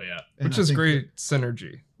 Beautiful, yeah. And Which I is think great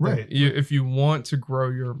synergy. Right. If you want to grow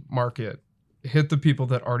your market, hit the people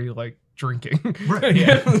that already like drinking. Right.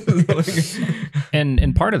 Yeah.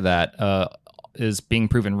 And part of that is being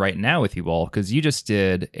proven right now with you all, because you just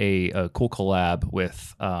did a cool collab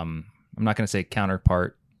with I'm not going to say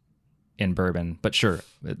Counterpart in bourbon, but sure,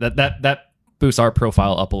 that boosts our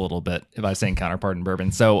profile up a little bit by saying Counterpart in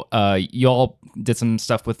bourbon. So you all did some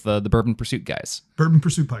stuff with the Bourbon Pursuit guys. Bourbon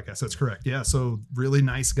Pursuit podcast. That's correct. Yeah. So really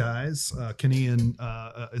nice guys. Kenny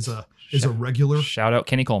is a regular. Shout out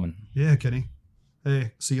Kenny Coleman. Yeah, Kenny.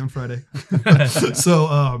 Hey, see you on Friday.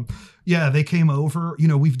 So, they came over.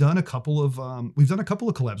 We've done a couple of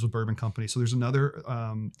collabs with bourbon companies. So there's another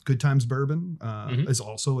Good Times Bourbon is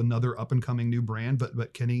also another up and coming new brand.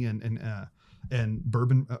 But Kenny and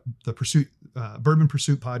Bourbon Bourbon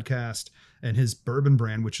Pursuit podcast and his bourbon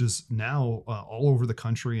brand, which is now all over the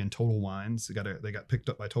country in Total Wines. They got picked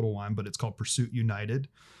up by Total Wine, but it's called Pursuit United.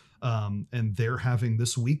 And they're having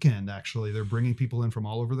this weekend, actually, they're bringing people in from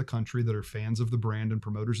all over the country that are fans of the brand and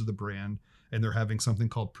promoters of the brand. And they're having something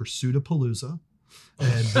called Pursuit-a-Palooza.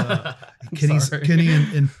 And Kenny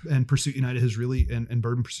and Pursuit United has really, and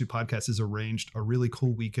Bourbon Pursuit Podcast has arranged a really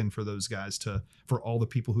cool weekend for those guys for all the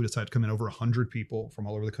people who decide to come in, over 100 people from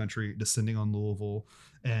all over the country descending on Louisville.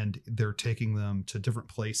 And they're taking them to different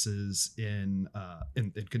places in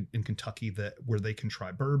Kentucky where they can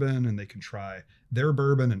try bourbon and they can try their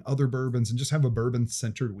bourbon and other bourbons and just have a bourbon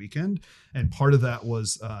centered weekend. And part of that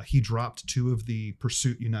was he dropped 2 of the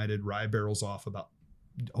Pursuit United rye barrels off about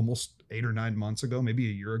almost 8 or 9 months ago, maybe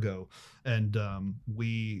a year ago. And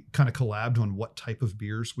we kind of collabed on what type of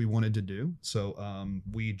beers we wanted to do. So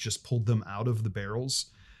we just pulled them out of the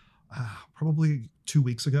barrels probably 2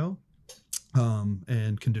 weeks ago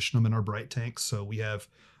and conditioned them in our bright tanks. So we have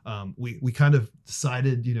we kind of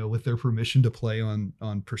decided, with their permission, to play on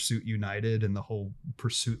Pursuit United and the whole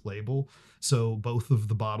Pursuit label. So both of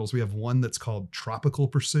the bottles, we have one that's called Tropical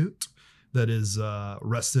Pursuit, that is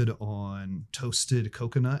rested on toasted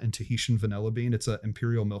coconut and Tahitian vanilla bean. It's an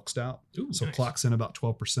imperial milk stout. Ooh, so nice. Clocks in about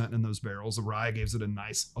 12% in those barrels. The rye gives it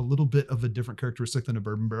a little bit of a different characteristic than a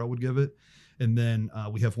bourbon barrel would give it. And then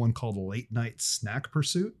we have one called Late Night Snack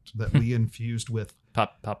Pursuit that we infused with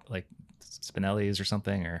Pop like Spinelli's or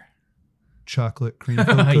something, or chocolate cream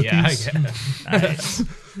filled cookies. Yeah. nice.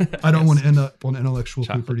 I don't want to end up on intellectual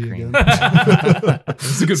Chocolate puberty cream. again.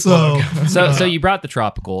 That's a good plug. So you brought the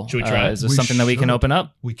tropical. Should we try it? Is this We something that we can should. open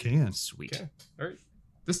up? We can. Sweet. Okay. All right.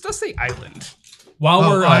 This does say island. While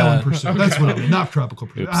we're Island Pursuit. That's what it was. Not Tropical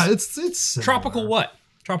Pursuit. Oops. It's similar. tropical what?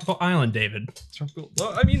 Tropical island, David. Tropical.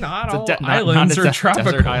 Well, I mean, not all Not islands a are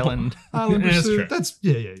tropical. desert island. Island That's Pursuit. true. That's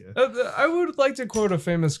yeah. I would like to quote a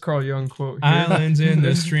famous Carl Jung quote here. Islands in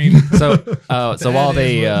the stream. So while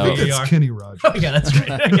they is what we It's are. Kenny Rogers. Oh, yeah, that's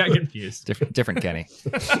right. I got confused. different Kenny.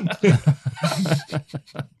 So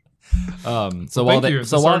Well, while thank you. they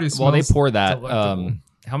This already while they smells pour that, delectable.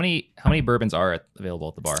 how many bourbons are available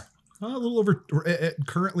at the bar? A little over.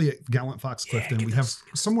 Currently at Gallant Fox Clifton, we have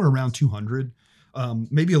somewhere around 200.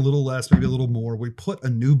 maybe a little less, maybe a little more. We put a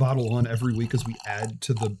new bottle on every week as we add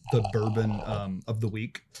to the bourbon of the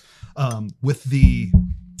week. With the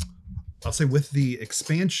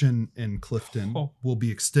expansion in Clifton, we'll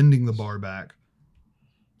be extending the bar back.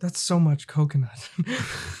 That's so much coconut.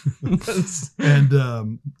 And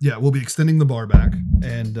we'll be extending the bar back,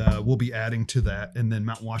 and we'll be adding to that. And then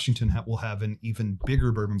Mount Washington will have an even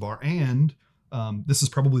bigger bourbon bar. And this is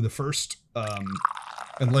probably the first,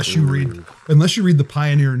 unless you read the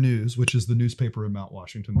Pioneer News, which is the newspaper in Mount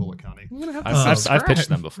Washington, Bullitt County. I've pitched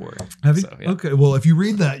them before. Have you? So, yeah. Okay. Well, if you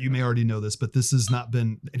read that, you may already know this, but this has not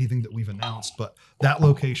been anything that we've announced. But that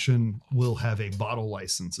location will have a bottle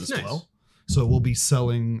license as well. So we'll be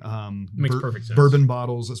selling Makes perfect sense. bourbon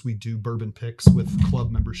bottles as we do bourbon picks with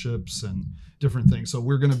club memberships and different things. So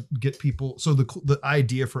we're going to get people. So the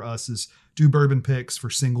idea for us is do bourbon picks for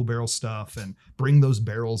single barrel stuff and bring those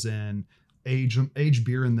barrels in, age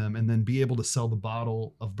beer in them, and then be able to sell the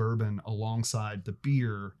bottle of bourbon alongside the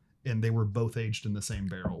beer. And they were both aged in the same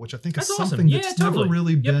barrel, which I think is awesome. something that's never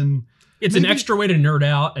really been. It's an extra way to nerd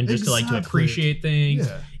out and just to appreciate things.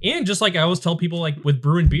 Yeah. And just like I always tell people, like with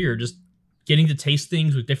brewing beer, just getting to taste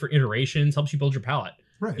things with different iterations helps you build your palate.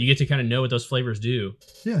 Right. You get to kind of know what those flavors do.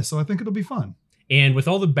 Yeah. So I think it'll be fun. And with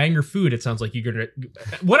all the banger food, it sounds like you're going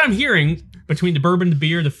to... What I'm hearing, between the bourbon, the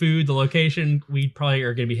beer, the food, the location, we probably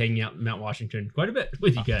are going to be hanging out in Mount Washington quite a bit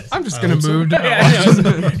with you guys. I'm just going to move to Mount Yeah,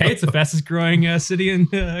 Washington. hey, it's the fastest growing city in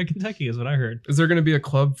Kentucky, is what I heard. Is there going to be a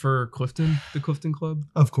club for Clifton? The Clifton Club?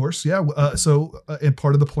 Of course. Yeah. And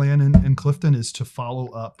part of the plan in Clifton is to follow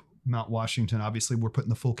up Mount Washington. Obviously, we're putting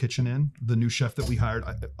the full kitchen in. The new chef that we hired.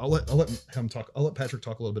 I'll let him talk. I'll let Patrick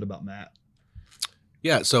talk a little bit about Matt.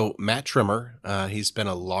 Yeah, so Matt Trimmer, he's been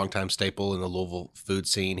a longtime staple in the Louisville food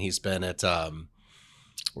scene. He's been at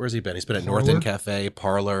where has he been? He's been at North End Cafe,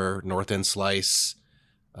 Parlor, North End Slice.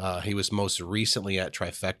 He was most recently at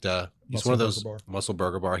Trifecta. He's one of those Muscle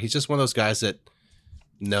Burger Bar. He's just one of those guys that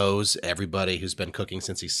knows everybody, who's been cooking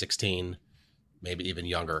since he's 16, maybe even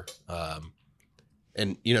younger.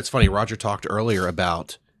 And it's funny. Roger talked earlier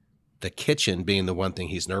about the kitchen being the one thing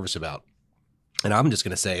he's nervous about. And I'm just going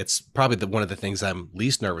to say it's probably one of the things I'm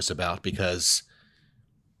least nervous about, because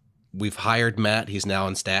we've hired Matt. He's now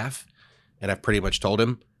on staff. And I've pretty much told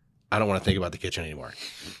him, I don't want to think about the kitchen anymore.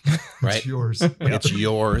 Right? It's yours. It's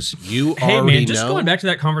yours. You Hey, already man, just know. going back to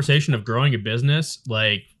that conversation of growing a business,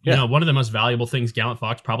 like, you know, one of the most valuable things Gallant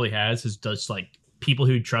Fox probably has is just like people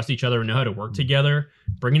who trust each other and know how to work together.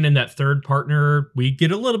 Bringing in that third partner, we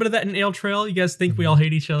get a little bit of that in Ale Trail. You guys think we all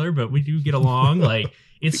hate each other, but we do get along. Like,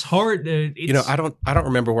 it's hard. I don't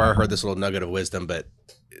remember where I heard this little nugget of wisdom, but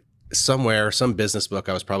somewhere, some business book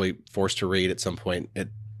I was probably forced to read at some point.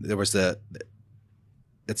 It's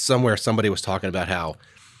somewhere somebody was talking about how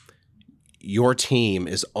your team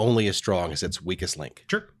is only as strong as its weakest link.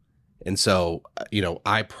 Sure. And so,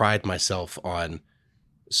 I pride myself on,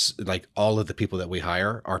 like, all of the people that we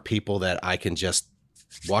hire are people that I can just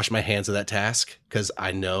wash my hands of that task, because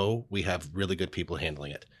I know we have really good people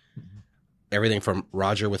handling it. Mm-hmm. Everything from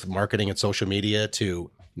Roger with marketing and social media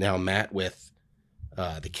to now Matt with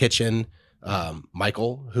the kitchen,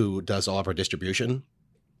 Michael, who does all of our distribution.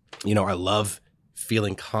 I love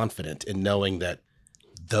feeling confident in knowing that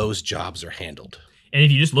those jobs are handled. And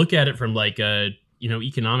if you just look at it from like a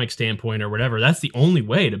economic standpoint or whatever, that's the only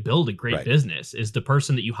way to build a great business is the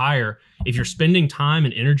person that you hire. If you're spending time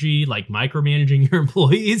and energy like micromanaging your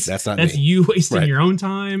employees, that's you wasting your own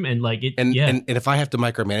time and like it. And if I have to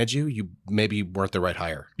micromanage you maybe weren't the right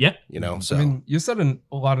hire. Yeah. So I mean, you said a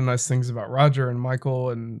lot of nice things about Roger and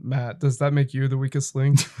Michael and Matt. Does that make you the weakest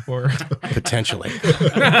link or potentially?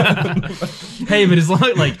 Hey, but as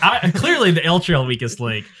long clearly the Ale Trail weakest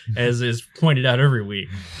link, as is pointed out every week.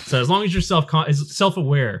 So as long as you're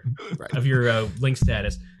self-aware of your link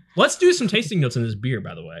status. Let's do some tasting notes on this beer,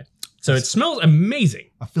 by the way. So it smells amazing.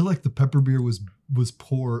 I feel like the pepper beer was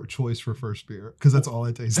poor choice for first beer, because that's all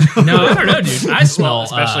I tasted. No, I don't know, dude. I smell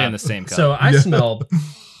especially in the same cup. So I smell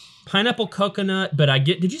pineapple coconut, but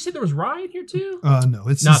did you say there was rye in here too? No,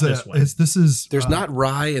 it's not this one. There's not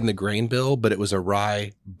rye in the grain bill, but it was a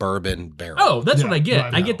rye bourbon barrel. Oh, that's what I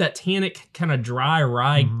get. I get that tannic kind of dry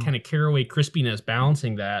rye kind of caraway crispiness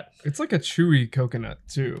balancing that. It's like a chewy coconut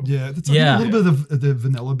too. Yeah, it's a little bit of the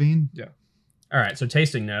vanilla bean. Yeah. All right, so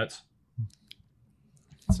tasting notes.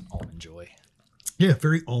 It's an almond joy. Yeah,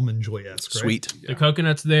 very almond joy-esque, right? Sweet. The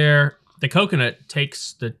coconut's there. The coconut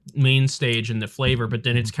takes the main stage in the flavor, but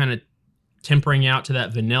then it's kind of tempering out to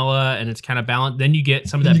that vanilla and it's kind of balanced. Then you get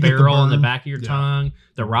some of that barrel in the back of your tongue.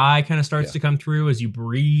 The rye kind of starts to come through as you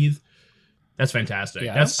breathe. That's fantastic.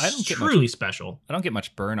 Yeah, That's I don't get truly special. I don't get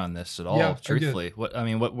much burn on this at all. Yeah, I get- truthfully,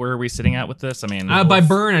 where are we sitting at with this? I mean, By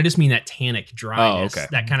burn, I just mean that tannic dryness. Oh, okay.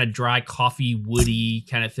 That kind of dry coffee, woody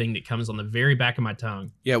kind of thing that comes on the very back of my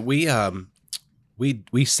tongue. Yeah, we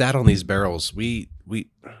sat on these barrels.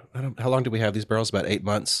 I don't, how long did we have these barrels? About 8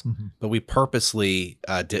 months. Mm-hmm. But we purposely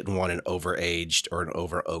didn't want an over-aged or an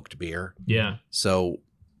over-oaked beer. Yeah. So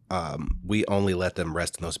we only let them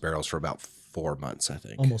rest in those barrels for about 4 months, I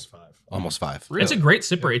think. Almost 5. Almost 5. Really? It's a great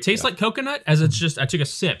sipper. It tastes like coconut as it's just, I took a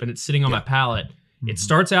sip and it's sitting on my palate. It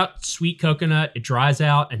starts out sweet coconut, it dries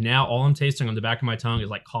out, and now all I'm tasting on the back of my tongue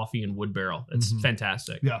is like coffee and wood barrel. It's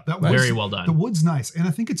fantastic. Yeah, that Very well done. The wood's nice, and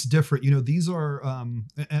I think it's different. You know, these are, and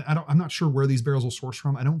I'm not sure where these barrels will source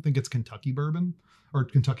from. I don't think it's Kentucky bourbon or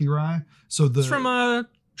Kentucky rye. So It's from a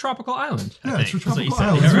tropical island. I Yeah, think. it's from That's what you tropical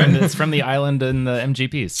said. island. Yeah, right. it's from the island in the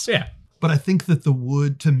MGPs. Yeah. but I think that the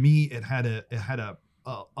wood, to me, it had a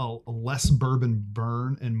less bourbon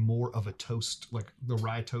burn and more of a toast, like the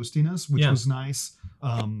rye toastiness, which was nice.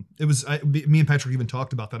 It was me and Patrick even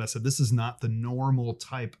talked about that. I said, this is not the normal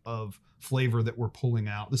type of flavor that we're pulling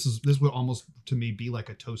out. This would almost to me be like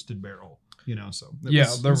a toasted barrel, you know. So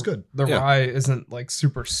it was good. The rye isn't like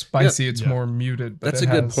super spicy; it's Yeah. more muted. But That's a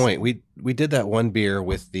good point. We did that one beer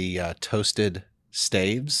with the toasted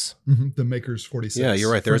staves. The Maker's 46. Yeah,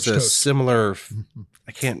 you're right. There's French a toast. similar,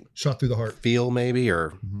 I can't Shot through the heart. feel maybe,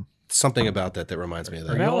 or something about that reminds me of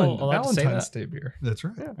Are that. y'all allowed to say Valentine's that? Day beer. That's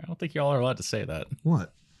right. I don't think y'all are allowed to say that.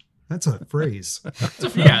 What? That's a phrase.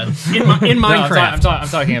 Yeah. In Minecraft. I'm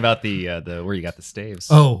talking about the where you got the staves.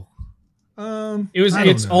 Oh. It's I don't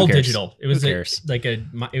it's know. all Who cares? digital. It was Who cares?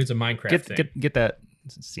 it was a Minecraft thing. Get that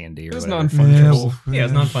C&D or It was whatever. non-fungible. Yeah,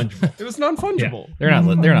 it's non-fungible. It was non-fungible. They're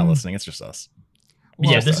not listening. It's just us.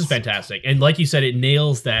 Yeah, this is fantastic. And like you said, it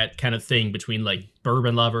nails that kind of thing between like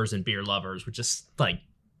bourbon lovers and beer lovers, which is like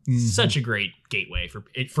such a great gateway for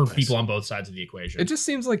people on both sides of the equation. It just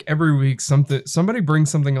seems like every week somebody brings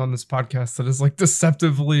something on this podcast that is like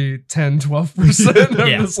deceptively 10-12%. I'm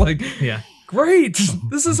Yeah. just like, yeah. great,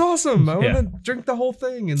 this is awesome. I want Yeah. to drink the whole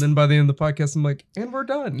thing. And then by the end of the podcast, I'm like, and we're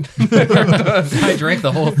done. I drank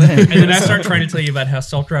the whole thing. And then I start trying to tell you about how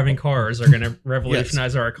self-driving cars are going to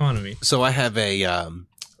revolutionize our economy. So I have a,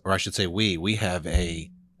 or I should say we have a,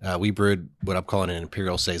 we brewed what I'm calling an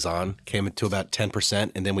Imperial Saison, came to about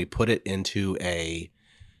 10%, and then we put it into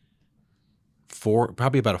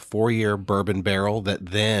probably about a 4-year bourbon barrel that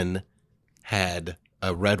then had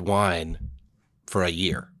a red wine for a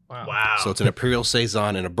year. Wow. So it's an Imperial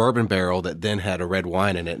Saison in a bourbon barrel that then had a red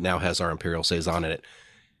wine in it, now has our Imperial Saison in it.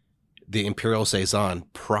 The Imperial Saison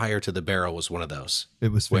prior to the barrel was one of those.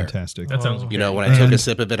 It was Where? fantastic. That sounds You know, when I took And- a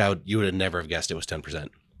sip of it, you would have never have guessed it was 10%.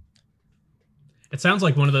 It sounds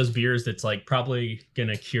like one of those beers that's like probably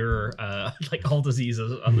gonna cure like all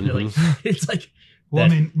diseases. Like it's like Well,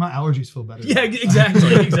 that- I mean, my allergies feel better. yeah, now.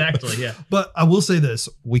 exactly, yeah. But I will say this: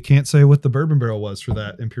 we can't say what the bourbon barrel was for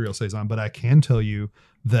that Imperial Saison, but I can tell you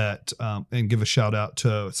that, and give a shout out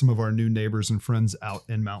to some of our new neighbors and friends out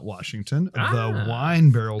in Mount Washington. The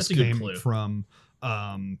wine barrels that's a good came clue. from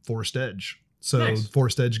Forest Edge. So Nice.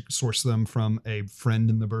 Forest Edge sourced them from a friend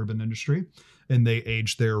in the bourbon industry, and they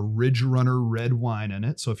aged their Ridge Runner red wine in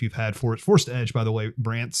it. So if you've had Forest Edge, by the way,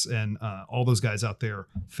 Brantz and all those guys out there,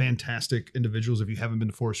 fantastic individuals. If you haven't been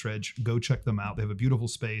to Forest Edge, go check them out. They have a beautiful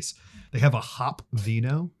space. They have a hop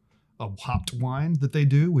vino, a hopped wine that they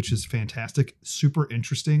do, which is fantastic, super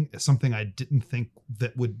interesting. It's something I didn't think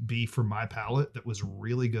that would be for my palate. That was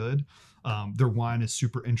really good. Their wine is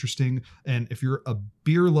super interesting. And if you're a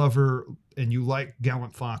beer lover and you like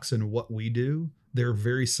Gallant Fox and what we do, they're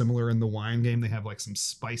very similar in the wine game. They have like some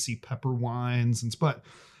spicy pepper wines, but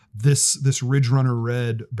this Ridge Runner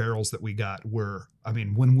Red barrels that we got were, I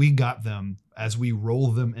mean, when we got them, as we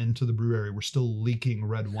roll them into the brewery, we're still leaking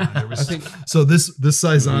red wine. There was, so this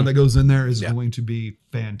Saison that goes in there is going to be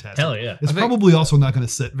fantastic. Hell yeah. It's probably also not going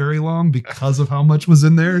to sit very long because of how much was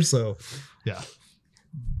in there. So yeah.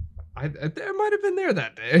 I might have been there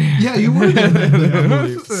that day. Yeah, you were there that day, I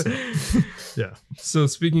believe. Yeah. So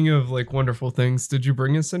speaking of like wonderful things, did you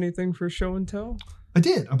bring us anything for show and tell? I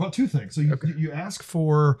did. I bought two things. So you asked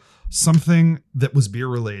for something that was beer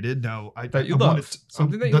related. Now That you I love. wanted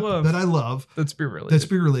Something that you love. that I love. That's beer related. That's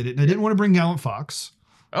beer related. And I didn't want to bring Gallant Fox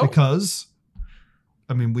Oh. because,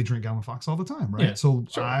 I mean, we drink Gallant Fox all the time, right? Yeah, so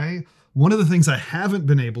sure. one of the things I haven't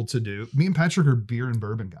been able to do, me and Patrick are beer and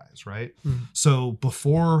bourbon guys, right? Mhm. So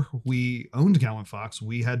before we owned Gallant Fox,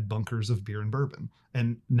 we had bunkers of beer and bourbon.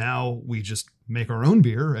 And now we just make our own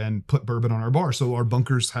beer and put bourbon on our bar. So our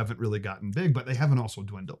bunkers haven't really gotten big, but they haven't also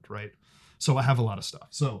dwindled, right? So I have a lot of stuff.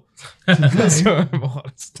 So So I have a lot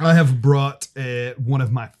of stuff. I have brought one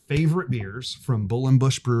of my favorite beers from Bull and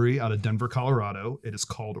Bush Brewery out of Denver, Colorado. It is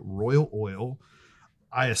called Royal Oil.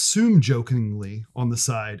 I assume jokingly on the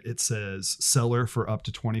side it says cellar for up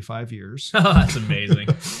to 25 years. Oh, that's amazing.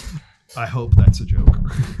 I hope that's a joke.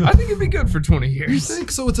 I think it'd be good for 20 You years. think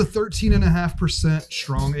so? It's a 13.5%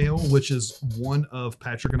 strong ale, which is one of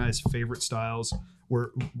Patrick and I's favorite styles. Where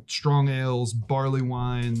strong ales, barley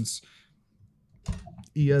wines,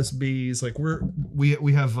 ESBs, like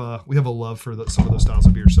we have a love for some of those styles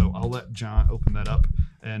of beer. So I'll let John open that up,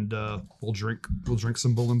 and we'll drink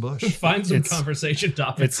some Bull and Bush. Find some It's- conversation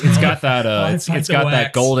topics. It's got that Five it's of got wax.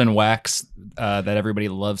 that golden wax that everybody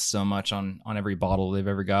loves so much on every bottle they've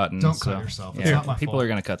ever gotten. Don't so, cut yourself. yeah, It's not my people fault. are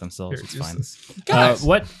gonna cut themselves. Here, It's use fine. this. Guys,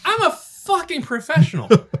 What I'm a fucking professional.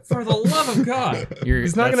 For the love of God. you're,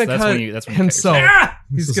 He's not that's- going to that's cut when you- that's when you cut himself. Ah!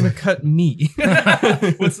 He's This is going to cut me.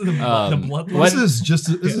 What's the Um, blood? This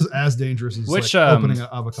is as dangerous as Which, like opening an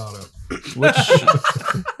avocado.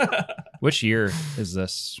 Which year is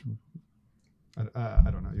this? I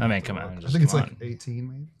don't know. I mean, come on, I just think it's come like on. 18,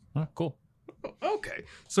 maybe. Oh, cool. Okay.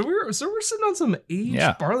 So we're sitting on some aged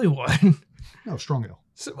Yeah. barley wine. No, strong ale.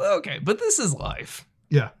 So, okay, but this is life.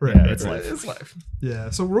 Yeah, right. Yeah, right, it's right. life. It's life. Yeah.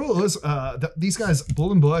 So Royal is these guys,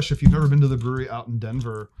 Bull and Bush. If you've never been to the brewery out in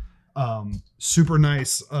Denver, super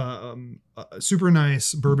nice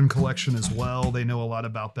bourbon collection as well. They know a lot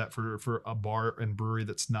about that for a bar and brewery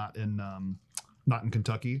that's not in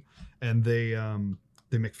Kentucky, and they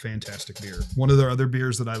make fantastic beer. One of their other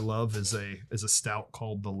beers that I love is a stout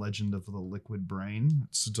called The Legend of the Liquid Brain.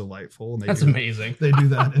 It's delightful. And That's amazing. They do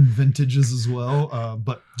that in vintages as well,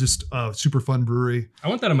 but just super fun brewery. I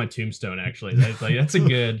want that on my tombstone, actually. That's a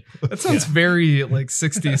good. That sounds very like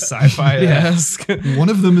 60s sci-fi esque. One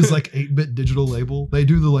of them is like 8-bit digital label. They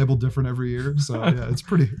do the label different every year, so yeah, it's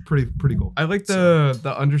pretty cool. I like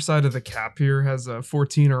the underside of the cap here has a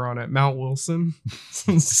 14er on it, Mount Wilson.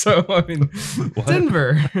 So I mean, Denver.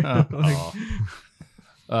 Like,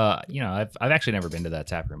 I've actually never been to that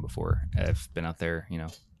tap room before. I've been out there,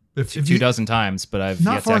 If two dozen times, but I've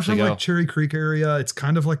not yet to far actually from go. like Cherry Creek area, it's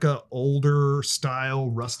kind of like a older style,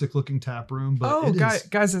 rustic looking tap room. But oh, it is-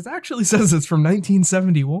 guys, it actually says it's from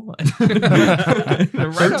 1971.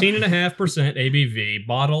 13.5% ABV,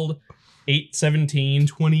 bottled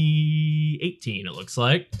 8/17/2018. It looks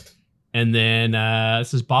like, and then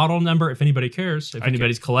this is bottle number. If anybody cares, if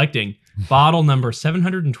anybody's collecting, bottle number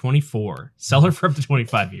 724. Cellar for up to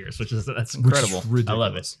 25 years, that's which is incredible. ridiculous. I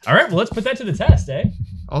love it. All right, well, let's put that to the test, eh?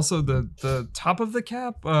 Also, the top of the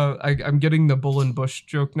cap, I'm getting the Bull and Bush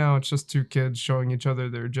joke now. It's just two kids showing each other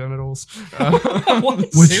their genitals. What?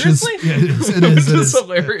 Which Seriously? is, yeah, it is. It Which is. It is is.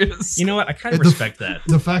 hilarious. You know what? I kind of The- respect that.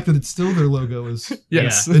 The fact that it's still their logo is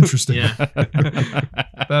Yes. interesting. Yeah.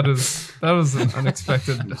 that was an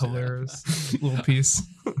unexpected, hilarious little piece.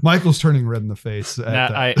 Michael's turning red in the face. At Nah,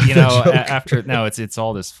 that, I, that joke. it's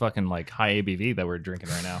all this fucking like high ABV that we're drinking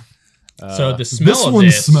right now. So the smell this of one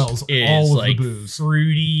this smells is all of the like booze.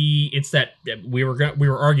 fruity. It's that we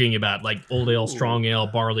were arguing about like old ale, strong ale,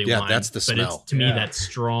 barley Yeah, wine. that's the But smell. it's, to me, Yeah. that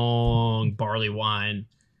strong barley wine.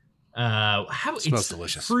 How Smells it's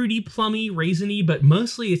delicious. fruity, plummy, raisiny, but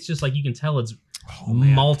mostly it's just like you can tell it's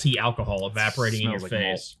man. malty alcohol evaporating in your Smells like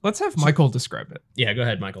malt. face. Let's have Michael describe it. Yeah, go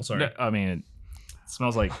ahead, Michael. Sorry. No, I mean, it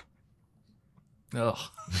smells like. Ugh.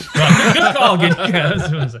 Good call. Good. Yeah,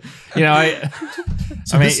 that's what I was saying.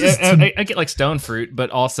 So I mean, this is I get like stone fruit, but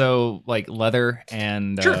also like leather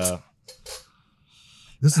and. Sure.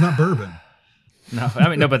 This is not bourbon. No, I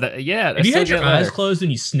mean no, but yeah. If you I had still your get eyes leather. closed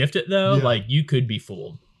and you sniffed it, though, Yeah. like you could be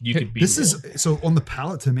fooled. You could be. This fooled. is so on the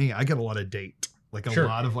palate to me. I get a lot of date, like a Sure.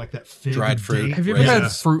 lot of like that fig Dried fruit. date. Have you ever Right.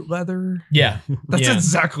 had fruit leather? Yeah. That's yeah.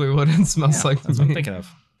 exactly what it smells like. That's to what I'm me. thinking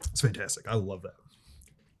of. It's fantastic. I love that.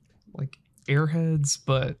 Like Airheads,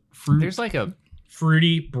 but fruit. There's like a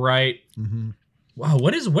Fruity, bright. Mm-hmm. Wow,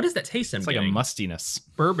 what is that taste? I'm it's like a getting? mustiness.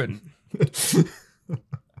 bourbon.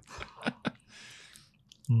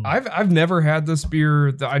 I've never had this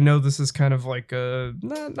beer. I know this is kind of like a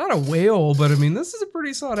not a whale, but I mean this is a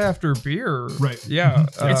pretty sought after beer. Right. Yeah.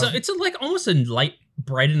 It's a like almost a light,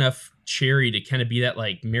 bright enough cherry to kind of be that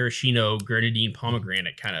like maraschino, grenadine,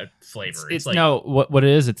 pomegranate kind of flavor. It's like no what it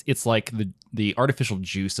is. It's like the artificial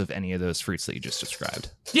juice of any of those fruits that you just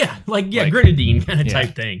described. like like- grenadine kind of yeah.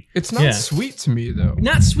 type thing. it's not yeah. sweet to me though.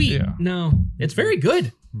 Not sweet. Yeah. No, it's very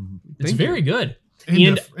good. It's Thank very good.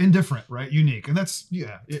 And Indifferent, right? Unique, and that's you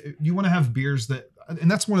want to have beers that,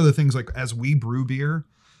 and that's one of the things. Like as we brew beer,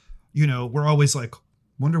 we're always like,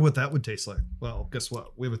 wonder what that would taste like. Well, guess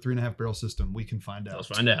what? We have a 3.5 barrel system. We can find out. let's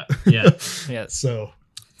find out. Yeah. Yeah, So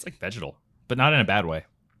it's like vegetal, but not in a bad way.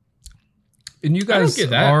 And you guys get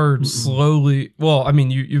that. are slowly, well, I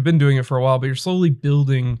mean, you've been doing it for a while, but you're slowly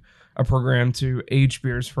building a program to age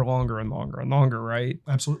beers for longer and longer and longer, right?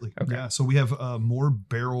 Absolutely. Okay. Yeah. So we have more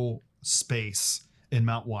barrel space in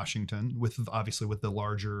Mount Washington with the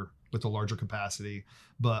larger capacity,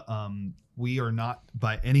 but we are not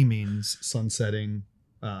by any means sunsetting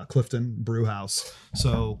Clifton Brew House.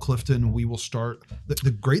 So Clifton, we will start.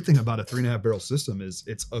 The great thing about a 3.5 barrel system is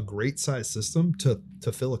it's a great size system to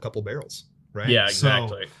fill a couple barrels, right? Yeah,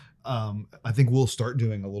 exactly. So, I think we'll start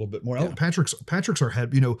doing a little bit more. Yeah. Patrick's our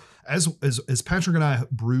head. You know, as Patrick and I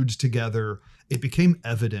brewed together, it became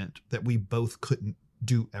evident that we both couldn't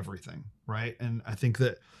do everything, right? And I think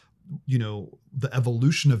that, you know, the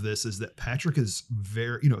evolution of this is that Patrick is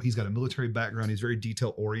very, you know, he's got a military background, he's very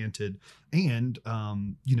detail oriented, and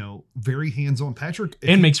you know, very hands on. Patrick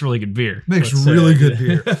And makes really good beer. makes Let's say. really good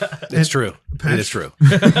beer. It's true. Pat- It is true.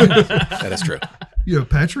 That is true. You know,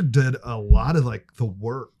 Patrick did a lot of like the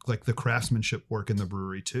work, like the craftsmanship work in the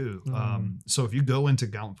brewery too. So if you go into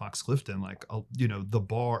Gallant Fox Clifton, like, you know, the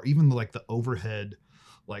bar, even like the overhead,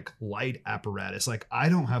 like light apparatus, like I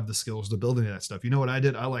don't have the skills to build any of that stuff. You know what I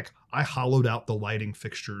did? I hollowed out the lighting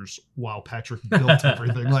fixtures while Patrick built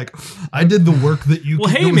everything. Like I did the work that you. Well,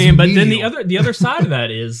 that hey was man, but then menial. the other side of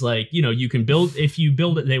that is like, you know, you can build, if you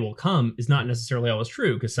build it, they will come is not necessarily always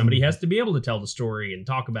true, because somebody has to be able to tell the story and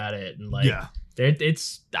talk about it, and like, Yeah.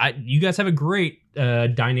 You guys have a great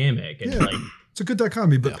dynamic, and Yeah. like, It's a good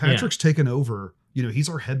dichotomy, but Yeah. Patrick's taken over. You know, he's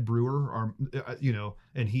our head brewer, you know,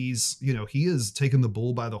 and he's, you know, he has taken the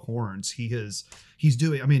bull by the horns. He's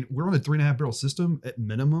doing, I mean, we're on a 3.5 barrel system at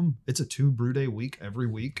minimum. It's a 2 brew day week every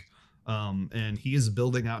week. And he is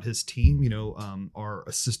building out his team, you know, our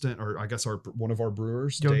assistant, or I guess one of our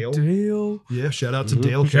brewers, Yo, Dale. Dale. Yeah. Shout out to Mhm.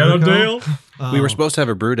 Dale. shout out Carrico. Dale. We were supposed to have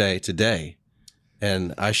a brew day today,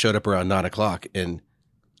 and I showed up around 9 o'clock, and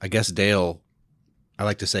I guess Dale, I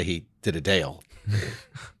like to say he did a Dale.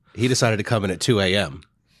 He decided to come in at 2 a.m.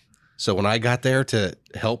 So when I got there to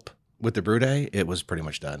help with the brew day, it was pretty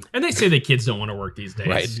much done. And they say that kids don't want to work these days.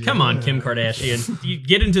 Right. Come on, Yeah. Kim Kardashian. You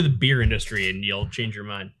get into the beer industry and you'll change your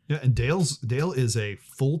mind. Yeah, and Dale is a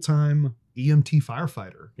full-time EMT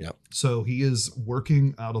firefighter. Yep. So he is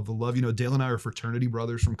working out of the love. You know, Dale and I are fraternity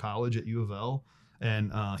brothers from college at U of L,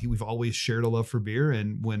 and we've always shared a love for beer.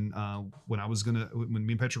 And when me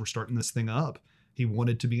and Patrick were starting this thing up, he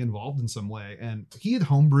wanted to be involved in some way, and he had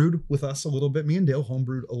homebrewed with us a little bit. Me and Dale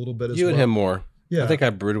homebrewed a little bit as You well. and him more. Yeah. I think I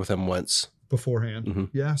brewed with him once. beforehand. Mhm.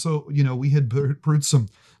 Yeah. So, you know, we had brewed some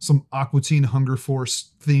Aqua Teen Hunger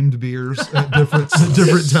Force themed beers at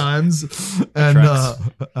different times.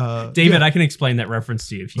 And David, yeah. I can explain that reference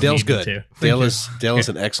to you if you Dale's need me good. to. Dale is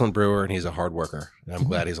an excellent brewer, and he's a hard worker. And I'm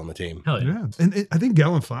glad he's on the team. Hell yeah. Yeah, and I think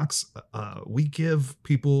Gallant Fox, we give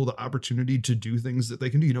people the opportunity to do things that they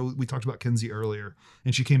can do. You know, we talked about Kenzie earlier,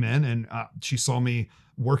 and she came in and she saw me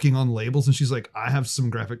working on labels, and she's like, "I have some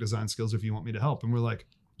graphic design skills if you want me to help." And we're like,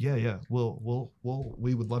 "Yeah,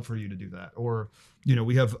 we would love for you to do that." Or, you know,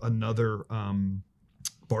 we have another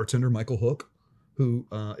bartender, Michael Hook, who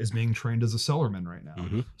is being trained as a cellarman right now.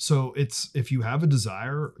 Mhm. So it's, if you have a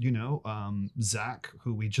desire, you know, Zach,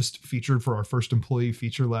 who we just featured for our first employee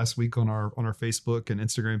feature last week on our Facebook and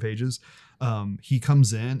Instagram pages, he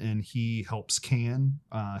comes in and he helps can,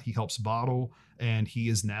 he helps bottle, and he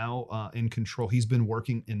is now in control. He's been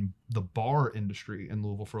working in the bar industry in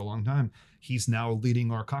Louisville for a long time. He's now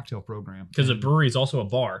leading our cocktail program. Because a And- brewery is also a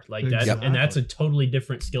bar, like that, Exactly. and that's a totally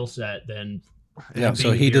different skill set than. Yeah, being so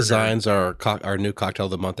a he beer designs our new cocktail of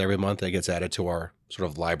the month every month. That gets added to our sort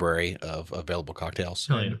of library of available cocktails.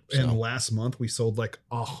 Hell yeah. So- And last month we sold like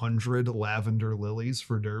 100 lavender lilies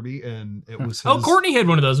for Derby, and it was Oh, his- Courtney had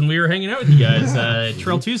one of those when we were hanging out with you guys.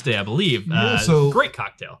 Trail Tuesday, I believe. Yeah, so- great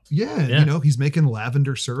cocktail. Yeah, Yeah. you know, he's making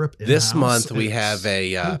lavender syrup. This in-house. month we It's have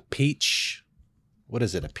a peach. What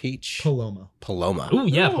is it? A peach Paloma. Paloma. Oh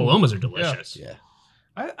yeah, Ooh. Palomas are delicious. Yeah.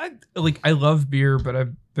 I love beer, but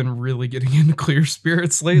I've been really getting into clear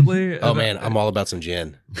spirits lately. Oh And man, I'm all about some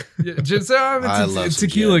gin. I'm I a love some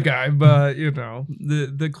tequila gin. guy, but you know,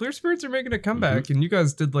 the clear spirits are making a comeback, Mm-hmm. and you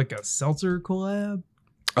guys did like a seltzer collab.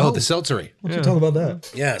 Oh, the seltzery. Why don't Yeah. you talk about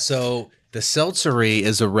that? Yeah, so the seltzery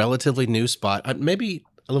is a relatively new spot. Maybe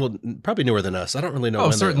a little, probably newer than us. I don't really know. Oh,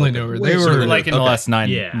 when they certainly opened. newer. Wait, They so were like in the Okay. last 9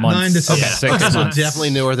 Yeah. months, 9 to 10. 6 So months.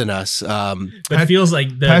 definitely newer than us. But it feels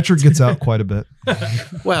like the Patrick gets out quite a bit.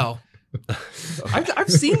 Well, I've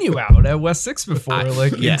seen you out at West 6 before,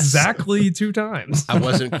 like yes. exactly 2 times. I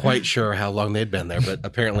wasn't quite sure how long they'd been there, but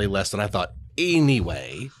apparently less than I thought.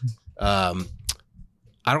 Anyway, I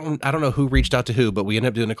don't know who reached out to who, but we ended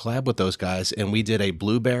up doing a collab with those guys, and we did a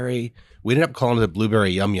blueberry. We ended up calling it a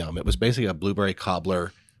blueberry yum yum. It was basically a blueberry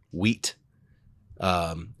cobbler wheat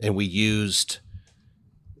and we used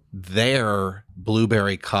their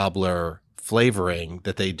blueberry cobbler flavoring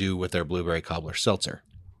that they do with their blueberry cobbler seltzer.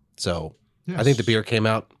 So I think the beer came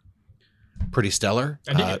out pretty stellar.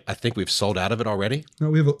 I think we've sold out of it already. No,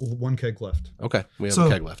 we have one keg left. Okay, we have a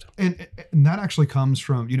keg left. And that actually comes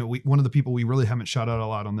from, one of the people we really haven't shouted out a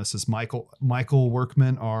lot on this is Michael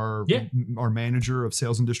Workman, our manager of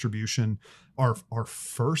sales and distribution, our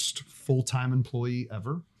first full-time employee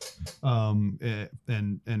ever,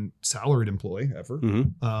 and salaried employee ever.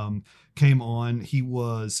 Mm-hmm. Came on. He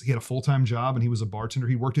had a full-time job and he was a bartender.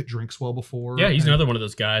 He worked at Drinkswell before. Yeah, he's another one of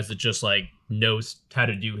those guys that just like knows how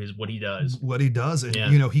to do what he does.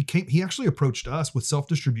 And he actually approached us with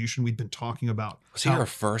self-distribution. We'd been talking about. Was he our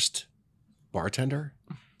first bartender?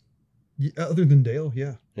 Yeah, other than Dale,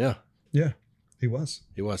 yeah. Yeah, he was.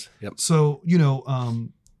 Yep. So,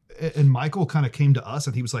 and Michael kind of came to us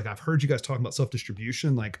and he was like, I've heard you guys talking about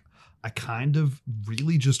self-distribution. Like, I kind of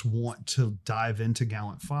really just want to dive into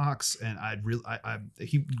Gallant Fox, and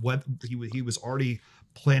he was already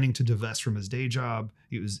planning to divest from his day job.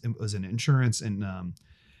 It was in insurance, and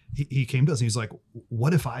he came to us and he's like,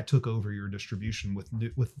 "What if I took over your distribution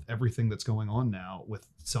with everything that's going on now with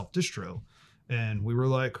self distro?" And we were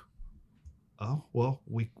like, "Oh, well,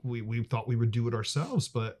 we thought we would do it ourselves,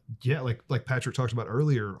 but yeah, like Patrick talked about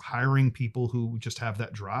earlier, hiring people who just have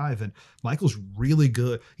that drive." And Michael's really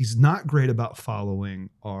good. He's not great about following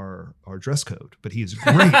our dress code, but he is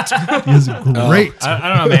great. He is great.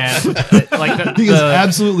 I don't know, man. He is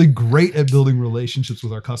absolutely great at building relationships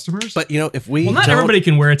with our customers. But if we not everybody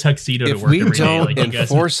can wear a tuxedo to work every day. If we don't like you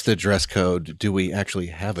guys enforce the dress code, do we actually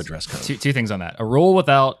have a dress code? Two things on that. A rule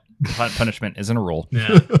without punishment isn't a rule.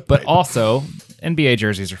 Yeah. But also, NBA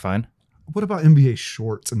jerseys are fine. What about NBA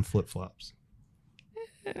shorts and flip flops?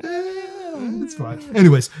 It's fine.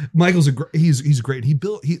 Anyways, Michael's he's great.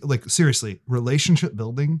 Seriously, relationship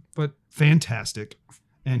building, but fantastic.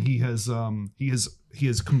 And he has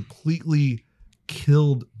completely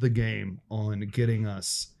killed the game on getting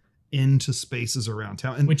us into spaces around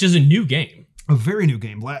town, and which is a new game, a very new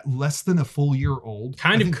game, less than a full year old.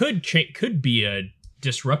 Could be a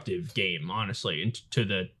disruptive game, honestly, to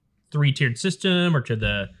the 3-tiered system, or to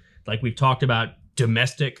the, like we've talked about,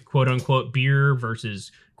 domestic quote unquote beer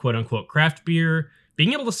versus quote unquote craft beer.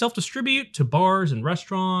 Being able to self-distribute to bars and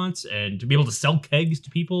restaurants and to be able to sell kegs to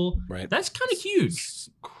people, right? That's kind of huge. It's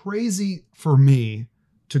crazy for me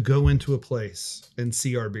to go into a place and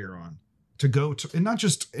see our beer on, and not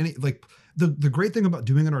just any, like the great thing about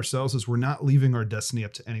doing it ourselves is we're not leaving our destiny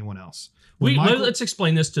up to anyone else. Let's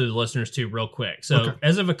explain this to the listeners too, real quick. So,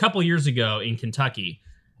 as of a couple years ago in Kentucky,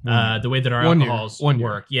 the way that our alcohols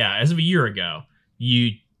work, as of a year ago,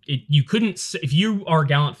 you couldn't, if you are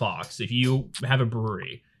Gallant Fox, if you have a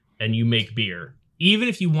brewery and you make beer, even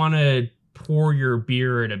if you want to pour your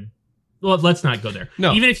beer at let's not go there.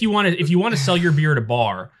 No. Even if you want to sell your beer at a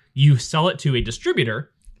bar, you sell it to a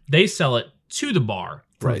distributor, they sell it to the bar.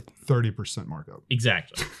 Right. 30% markup.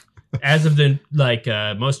 Exactly. As of the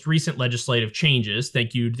most recent legislative changes,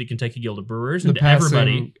 thank you to the Kentucky Guild of Brewers and to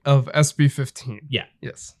everybody of SB 15. Yeah.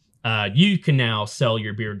 Yes. You can now sell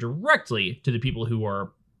your beer directly to the people who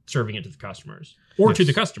are serving it to the customers, or to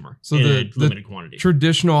the customer, so in a limited quantity.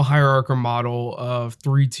 Traditional hierarchical model of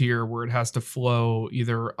 3-tier, where it has to flow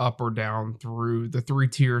either up or down through the 3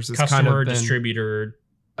 tiers, is customer, kind of been, distributor,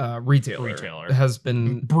 retailer has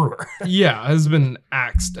been brewer. has been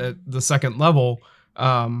axed at the second level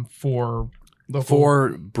for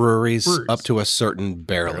breweries up to a certain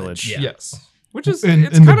barrelage. Yeah. Yes, which is and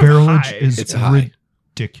the barrelage is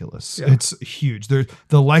ridiculous. Yeah. It's huge. The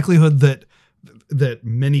likelihood that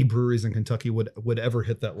many breweries in Kentucky would ever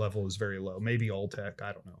hit that level is very low. Maybe Alltech,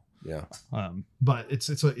 I don't know. Yeah. But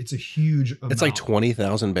it's a huge amount. It's like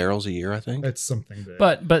 20,000 barrels a year, I think. It's something big.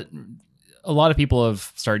 But a lot of people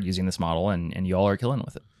have started using this model, and you all are killing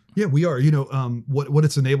with it. Yeah, we are. What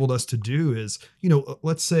it's enabled us to do is,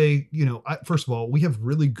 let's say, first of all, we have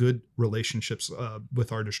really good relationships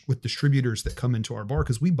with distributors that come into our bar,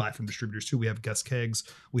 because we buy from distributors too. We have guest kegs,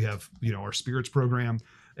 we have our spirits program,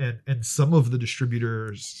 and some of the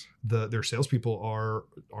distributors, their salespeople are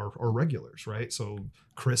regulars, right? So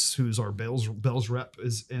Chris, who's our Bell's rep,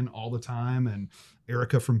 is in all the time, and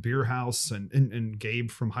Erica from Beer House, and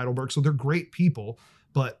Gabe from Heidelberg. So they're great people,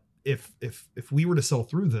 but if we were to sell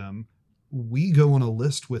through them, we go on a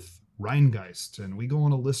list with Rheingeist, and we go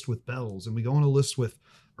on a list with Bell's, and we go on a list with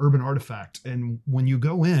Urban Artifact. And when you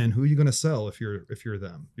go in, who are you going to sell if you're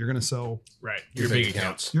them? You're going to sell your big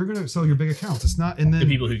accounts. You're going to sell your big accounts. It's not, and then the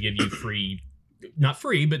people who give you not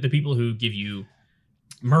free, but the people who give you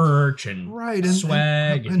merch and right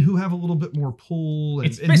swag, and who have a little bit more pull. And,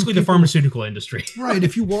 it's basically the pharmaceutical industry. Right.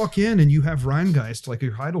 If you walk in and you have Rheingeist, like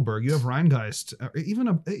your Heidelberg, you have Rheingeist, even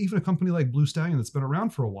a company like Blue Stallion that's been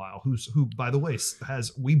around for a while, who by the way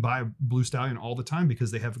we buy Blue Stallion all the time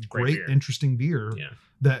because they have great beer. interesting beer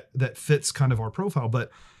that fits kind of our profile.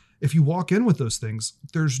 But if you walk in with those things,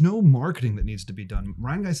 there's no marketing that needs to be done.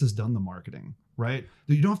 Rheingeist has done the marketing, right?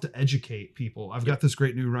 You don't have to educate people. I've got this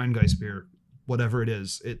great new Rheingeist beer, whatever it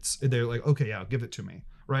is. They're like, okay, yeah, give it to me,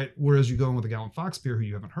 right? Whereas you go in with a Gallant Fox beer who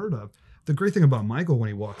you haven't heard of. The great thing about Michael when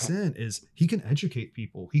he walks in is he can educate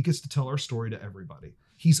people. He gets to tell our story to everybody.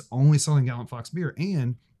 He's only selling Gallant Fox beer,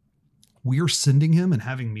 and we are sending him and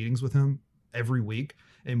having meetings with him every week,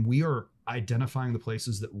 and we are identifying the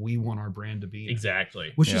places that we want our brand to be in,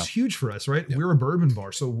 Exactly. which is huge for us, right? We're a bourbon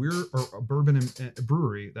bar, so we're a bourbon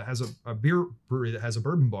brewery that has a beer brewery that has a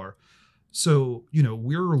bourbon bar. So,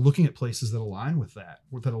 we're looking at places that align with that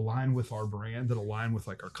align with our brand, that align with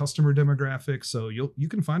like our customer demographic. So you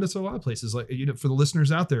can find us at a lot of places. Like, for the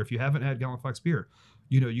listeners out there, if you haven't had Gallant Fox beer,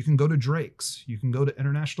 you can go to Drake's, you can go to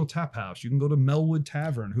International Tap House, you can go to Melwood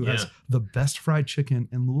Tavern, who has the best fried chicken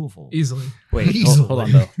in Louisville. Easily. Wait, hold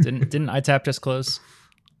on though. Didn't ITAP just close?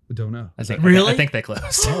 I don't know. I think Really? I think they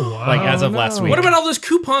closed. Oh, wow. Like as of last no. week. What about all those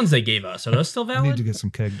coupons they gave us? Are those still I need valid? to get some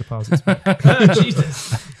keg deposits.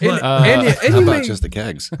 Jesus. And How you about make, just the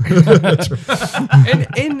kegs?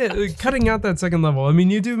 and cutting out that second level, I mean,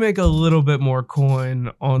 you do make a little bit more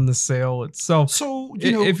coin on the sale itself. So,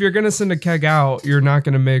 If you're going to send a keg out, you're not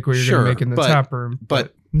going to make what you're going Sure, to make in the but- tap room.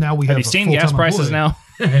 But now we have have you a seen full-time gas prices employee.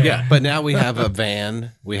 now? yeah, but now we have a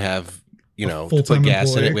van. We have to full-time put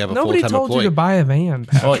gas in employee. it. We have a Nobody full-time told employee. you to buy a van.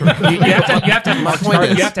 Well, Patrick. you have to have a marked point car.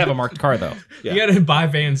 is- You have to have a marked car though. Yeah. You got to buy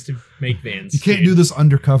vans to make vans. You can't do this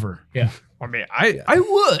undercover. Yeah. I mean, I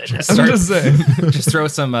would. Just I'm start- just saying. Just throw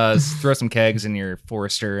some kegs in your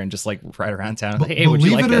Forester and just like ride around town. But Hey, would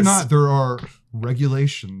you believe like it or this? not, there are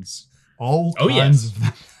regulations. All Oh, kinds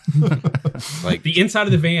yes. of them. Like The inside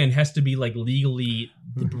of the van has to be like legally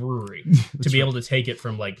the brewery to be able to take it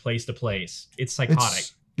from like place to place. It's psychotic.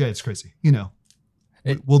 It's crazy.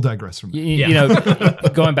 We'll digress from that. You know,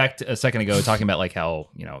 going back to a second ago, talking about like how,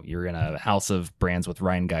 you're in a house of brands with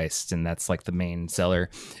Rheingeist and that's like the main seller.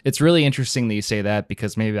 It's really interesting that you say that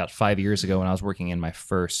because maybe about 5 years ago when I was working in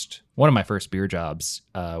one of my first beer jobs,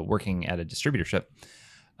 working at a distributorship,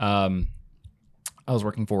 I was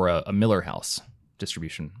working for a Miller House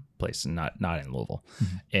distribution place and not in Louisville.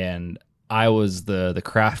 Mm-hmm. And I was the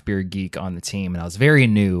craft beer geek on the team and I was very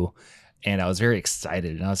new and I was very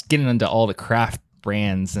excited and I was getting into all the craft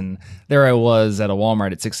brands, and there I was at a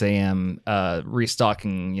Walmart at 6 a.m.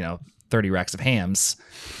 Restocking 30 racks of hams,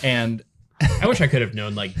 and I wish I could have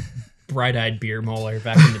known like bright-eyed beer mauler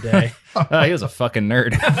back in the day. he was a fucking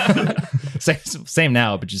nerd. same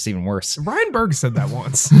now, but just even worse. Ryan Berg said that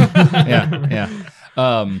once. Yeah.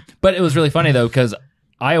 But it was really funny though because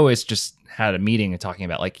I always just had a meeting and talking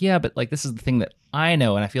about like, but like this is the thing that I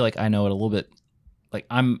know, and I feel like I know it a little bit. Like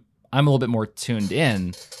I'm a little bit more tuned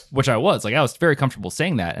in, which I was. Like I was very comfortable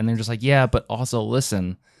saying that, and they're just like, but also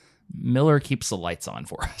listen, Miller keeps the lights on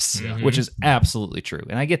for us, which is absolutely true,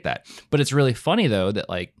 and I get that. But it's really funny though that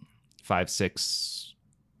like 6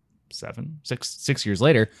 years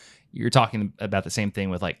later, you're talking about the same thing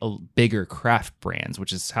with like a bigger craft brands,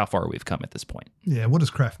 which is how far we've come at this point. Yeah, what does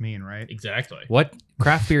craft mean, right? Exactly. What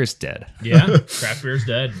craft beer is dead? Yeah. Craft beer's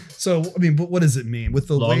dead. So, I mean, but what does it mean? With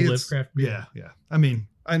the Long way live it's, craft beer. Yeah. I mean,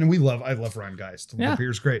 I love Rheingeist. Yeah. The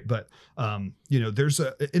beer's great, but there's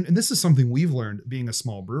and this is something we've learned being a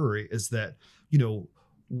small brewery is that,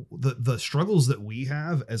 the struggles that we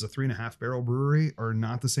have as a 3.5 barrel brewery are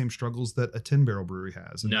not the same struggles that a 10 barrel brewery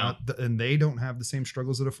has. And No. and they don't have the same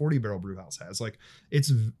struggles that a 40 barrel brew house has. Like it's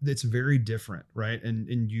very different, right?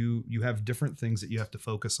 And you have different things that you have to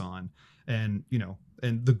focus on. And,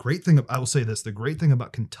 and the great thing, I will say this, the great thing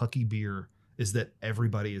about Kentucky beer is that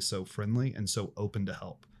everybody is so friendly and so open to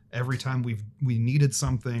help. Every time we needed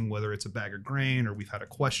something, whether it's a bag of grain or we've had a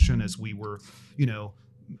question as we were,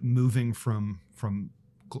 moving from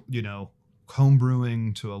home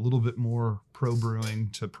brewing to a little bit more pro brewing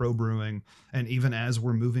to pro brewing. And even as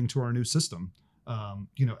we're moving to our new system,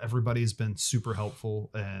 everybody's been super helpful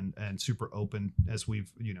and super open as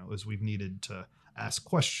we've needed to ask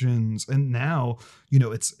questions. And now,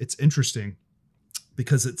 it's interesting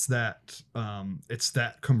because it's that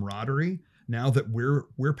camaraderie now that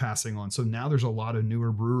we're passing on. So now there's a lot of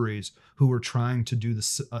newer breweries who are trying to do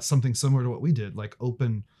this, something similar to what we did, like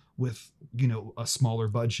open with a smaller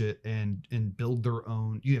budget and build their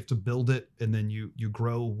own. You have to build it, and then you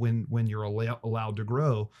grow when you're allowed to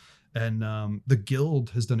grow. And the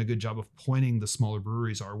guild has done a good job of pointing the smaller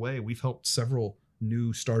breweries our way. We've helped several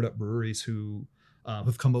new startup breweries who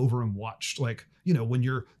have come over and watched, like,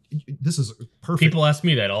 this is perfect. People ask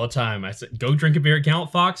me that all the time. I said, go drink a beer at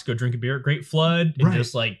Gallant Fox, go drink a beer at Great Flood, and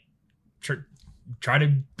just like try to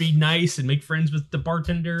be nice and make friends with the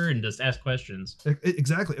bartender and just ask questions.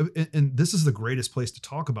 Exactly. And this is the greatest place to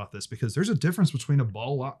talk about this, because there's a difference between a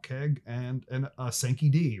ball lock keg and a Sankey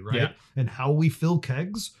D, right? Yeah. And how we fill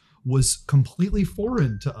kegs was completely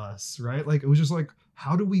foreign to us, right? Like, it was just like,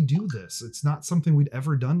 how do we do this? It's not something we'd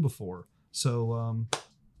ever done before. So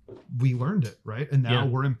we learned it, right? And now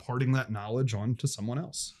we're imparting that knowledge on to someone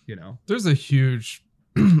else, There's a huge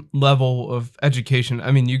level of education.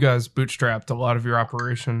 I mean, you guys bootstrapped a lot of your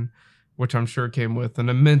operation, which I'm sure came with an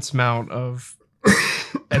immense amount of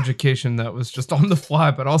education that was just on the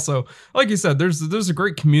fly. But also, like you said, there's a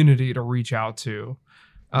great community to reach out to.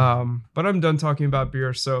 But I'm done talking about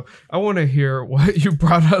beer, so I want to hear what you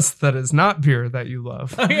brought us that is not beer that you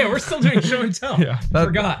love. Oh yeah, we're still doing show and tell. Yeah,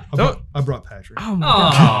 forgot. I brought Patrick. Oh my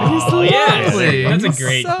god, he's so yeah, lovely. that's a He's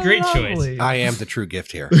great choice. lovely. I am the true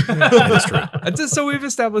gift here. That's true. So we've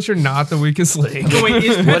established you're not the weakest link. Wait,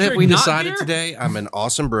 is What have Patrick we not decided beer? today? I'm an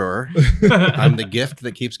awesome brewer. I'm the gift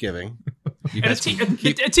that keeps giving. You And a, guys team,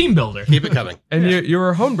 a team builder. keep it coming. And you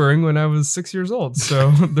were homebrewing when I was 6 years old, so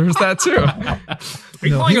there's that too. Are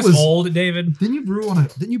you No, calling he us was- old, David? Didn't you brew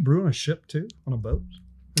on a ship too? On a boat?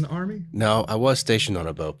 In the Army? No, I was stationed on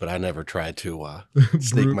a boat, but I never tried to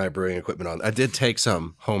sneak my brewing equipment on. I did take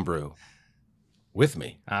some homebrew with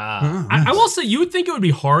me. I will say, you would think it would be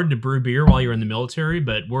hard to brew beer while you're in the military,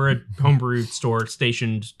 but we're a homebrew store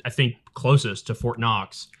stationed, I think, closest to Fort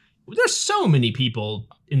Knox. There's so many people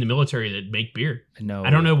in the military that make beer. No, I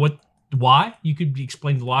don't know why. You could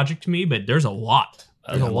explain the logic to me, but there's a lot.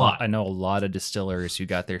 There's a lot. I know a lot of distillers who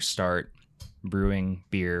got their start brewing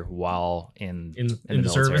beer while in In the the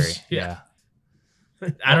military. service? Yeah.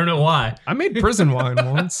 I don't know why. I made prison wine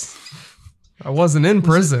once. I wasn't in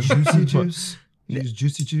prison. Juicy juice. Use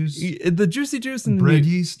juicy juice. The juicy juice and Bread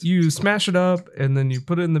you, yeast. you smash it up and then you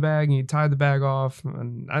put it in the bag and you tie the bag off.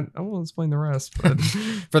 And I won't explain the rest. But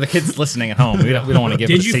For the kids listening at home, we don't want to give.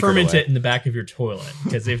 Did the you secret ferment away. it in the back of your toilet?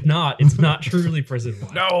 Because if not, it's not truly prison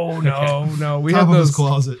wine. no. We Top had of his those.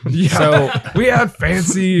 closet. Yeah. So We had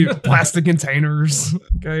fancy plastic containers.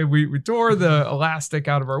 Okay, we tore the elastic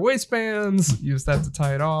out of our waistbands, used that to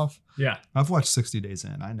tie it off. Yeah. I've watched 60 Days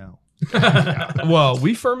In. I know. Well,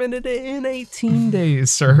 we fermented it in 18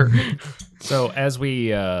 days, sir. So as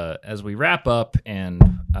we wrap up and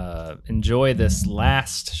enjoy this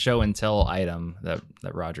last show and tell item that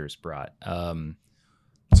Rogers brought,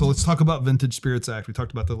 So let's talk about Vintage Spirits Act. We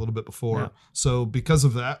talked about that a little bit before. Yeah. So because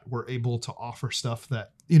of that, we're able to offer stuff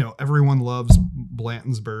that, everyone loves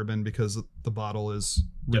Blanton's bourbon because the bottle is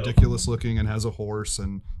ridiculous looking and has a horse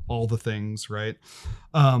and all the things, right?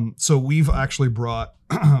 So we've actually brought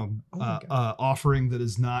offering that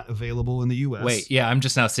is not available in the US. wait, yeah, I'm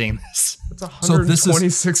just now seeing this. It's So this is-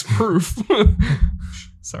 126 proof.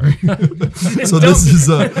 Sorry. So this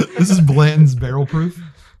is Blanton's barrel proof.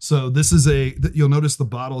 So this is you'll notice the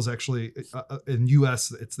bottle is actually in US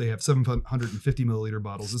they have 750 milliliter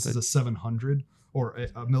bottles. This is a 700 or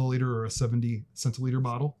a milliliter or a 70 centiliter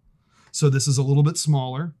bottle. So this is a little bit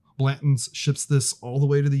smaller. Blanton's ships this all the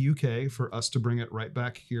way to the UK for us to bring it right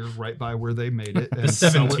back here, right by where they made it. And The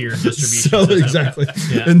seven-tier distribution sell it, system. exactly.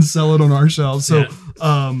 Yeah. And sell it on our shelves. So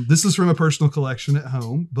Yeah. this is from a personal collection at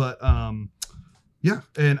home, but yeah,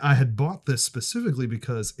 and I had bought this specifically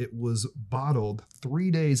because it was bottled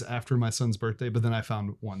 3 days after my son's birthday, but then I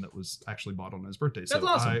found one that was actually bottled on his birthday. So That's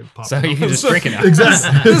awesome. I popped So it you up. can just drink it now.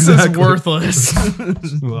 Exactly. This is worthless.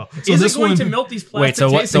 Well, so Is this it going one, to melt these plastic Wait,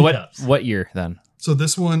 so tasting what cups? what year then? So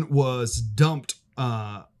this one was dumped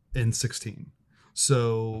in 16.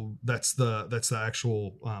 So that's the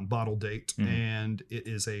actual bottle date, and it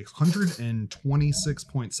is a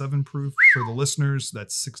 126.7 proof for the listeners.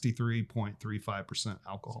 That's 63.35%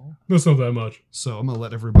 alcohol. That's not that much. So I'm gonna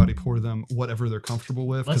let everybody pour them whatever they're comfortable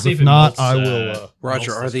with. Let's Because see if if it not, melts, I will.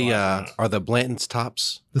 Roger, melts this wine. are the Blanton's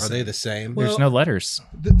tops? The Are they same. the same? There's no letters.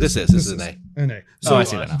 This is an A. An A. Oh, I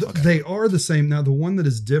see that now. Okay. They are the same. Now, the one that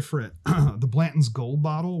is different, the Blanton's Gold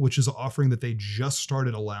bottle, which is an offering that they just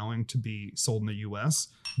started allowing to be sold in the U.S.,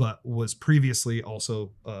 but was previously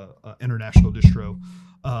also international distro.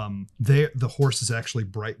 The horse is actually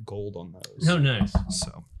bright gold on those. Oh, nice.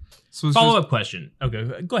 So So it's Follow up question.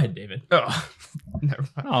 Okay, go ahead, David. Oh, never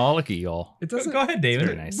mind. Oh, look at y'all. It doesn't. Go ahead, David.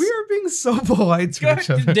 Very nice. We are being so polite to Go each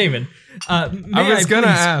ahead, other. David. I was gonna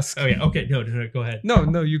ask. Oh yeah. Okay. No. Go ahead.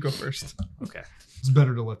 No, you go first. Okay. It's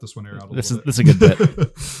better to let this one air out a This little is bit. a good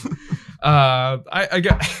bit. I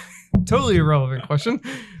got totally irrelevant question.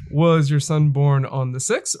 Was your son born on the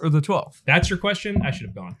 6th or the 12th? That's your question. I should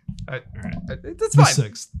have gone. That's The fine.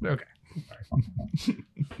 6th. Okay.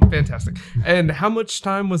 Fantastic. And how much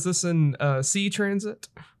time was this in sea transit?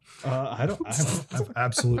 I have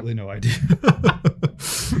absolutely no idea.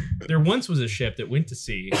 There once was a ship that went to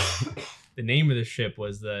sea. The name of the ship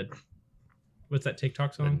was the. What's that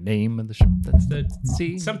TikTok The song? name of the ship. That's The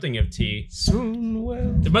C. Something of T. Soon will.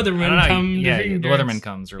 The I don't Weatherman know. come. Yeah, to the fingers. Weatherman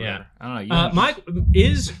comes or Yeah. whatever. I don't know. Mike,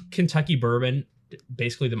 is Kentucky bourbon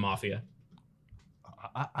basically the mafia?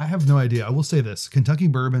 I have no idea. I will say this: Kentucky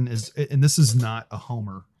bourbon is, and this is not a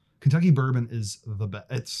homer. Kentucky bourbon is the best.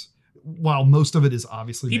 It's while most of it is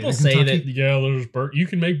obviously made People in say Kentucky, that there's you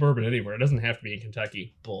can make bourbon anywhere. It doesn't have to be in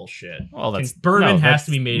Kentucky. Bullshit. Well, that's bourbon no, has that's-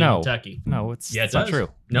 to be made no. in Kentucky. No, it's Yeah, it that's not does. true.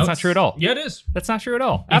 No, That's not true at all. Yeah, it is. That's not true at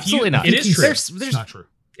all. If you- Absolutely not. it is true. There's it's not true.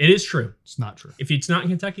 It is true. It's not true. If it's not in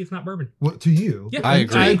Kentucky, it's not bourbon. Well, to you, Yeah, I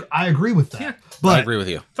agree. I agree with that. Yeah. But I agree with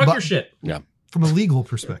you. Fuck But- your shit. from a legal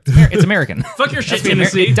perspective, it's American. Fuck your shit, It has to be Amer-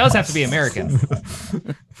 Tennessee. It does have to be American.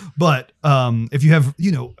 but if you have,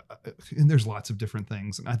 and there's lots of different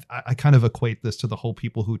things, and I kind of equate this to the whole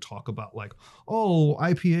people who talk about like, oh,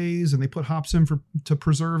 IPAs and they put hops in to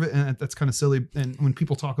preserve it, and that's kind of silly. And when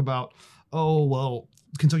people talk about, oh well,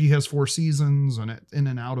 Kentucky has 4 seasons and it in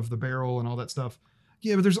and out of the barrel and all that stuff.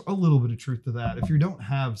 Yeah, but there's a little bit of truth to that. If you don't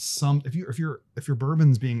have if your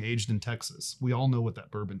bourbon's being aged in Texas, we all know what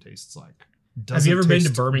that bourbon tastes like. Have you ever been to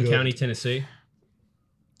taste Bourbon good. County, Tennessee?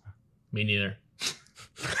 Me neither.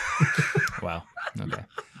 Wow. Okay.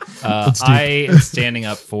 That's deep. I am standing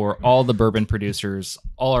up for all the bourbon producers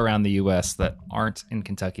all around the U.S. that aren't in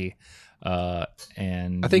Kentucky.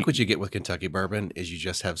 And I think what you get with Kentucky bourbon is you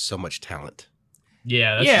just have so much talent.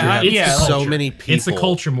 Yeah, that's Yeah, true. It's yeah. the So culture. many people. It's the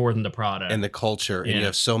culture more than the product. And the culture, and Yeah. you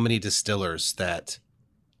have so many distillers that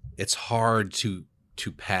it's hard to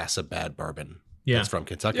pass a bad bourbon yeah. that's from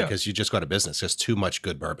Kentucky Yeah. because you just go out of business. There's too much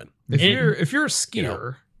good bourbon. If And- you're a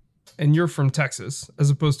skier and you're from Texas as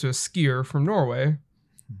opposed to a skier from Norway,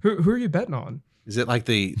 who are you betting on? Is it like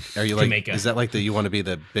are you like, Jamaica. is that like you want to be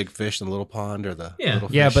the big fish in the little pond or the Yeah. little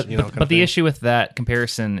fish? yeah, but you know, but, kind but of the thing? issue with that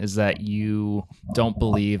comparison is that you don't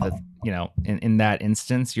believe that in that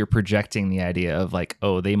instance you're projecting the idea of like,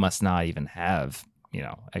 oh, they must not even have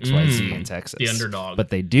XYZ in Texas, the underdog. but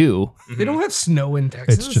they do. They don't have snow in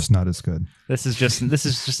Texas. It's just not as good. This is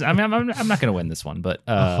just. I mean, I'm not going to win this one, but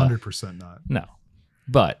 100% not. no.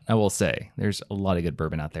 But I will say there's a lot of good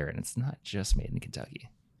bourbon out there, and it's not just made in Kentucky.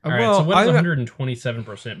 All right, well, so what does I-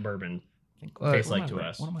 127% bourbon taste like to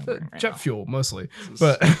us? What am I Uh, wearing right jet now? fuel mostly,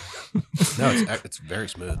 but No, it's very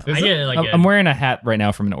smooth. Is I it? get it like I'm wearing a hat right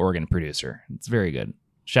now from an Oregon producer. It's very good.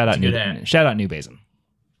 Shout out It's a good hat. Shout out New Basin.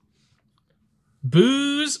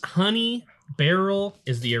 booze, honey, barrel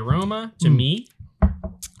is the aroma to me.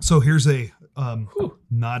 So here's a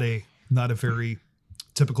not a very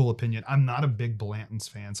typical opinion. I'm not a big Blanton's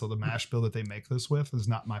fan, so the mash bill that they make this with is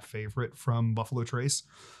not my favorite from Buffalo Trace,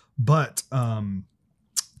 but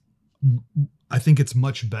I think it's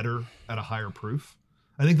much better at a higher proof.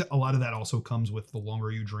 I think that a lot of that also comes with the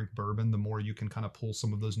longer you drink bourbon, the more you can kind of pull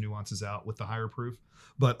some of those nuances out with the higher proof.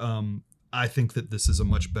 But I think that this is a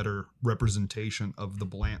much better representation of the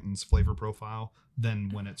Blanton's flavor profile than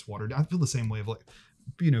when it's watered down. I feel the same way of like,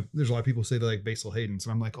 there's a lot of people who say they like Basil Hayden's,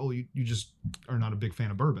 and I'm like, oh, you just are not a big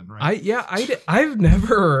fan of bourbon, right? I've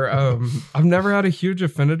never had a huge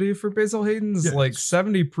affinity for Basil Hayden's. Yeah. Like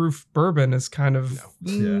 70 proof bourbon is kind of just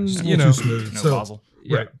a you little know too smooth. No So, Basel.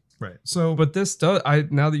 yeah. right. So, But this does.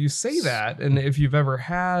 Now that you say that, and if you've ever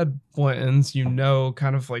had Blanton's,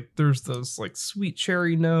 kind of like there's those like sweet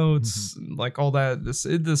cherry notes, like all that.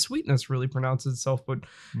 The sweetness really pronounces itself, but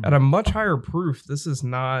at a much higher proof, that's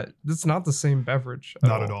not the same beverage.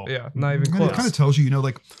 Not at all. Yeah, not even and close. it kind of tells you,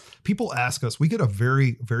 like people ask us, we get a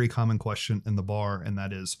very, very common question in the bar, and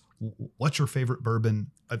that is, what's your favorite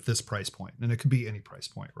bourbon at this price point? And it could be any price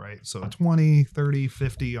point, right? So 20, 30,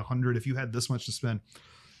 50, 100, if you had this much to spend,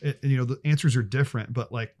 the answers are different,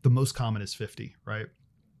 but like the most common is 50, right?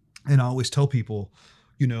 And I always tell people,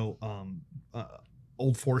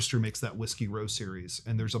 Old Forester makes that Whiskey Row series,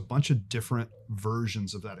 and there's a bunch of different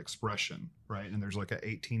versions of that expression, right? And there's like a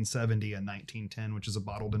 1870, a 1910, which is a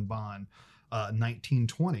bottled in bond,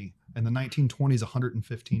 1920, and the 1920 is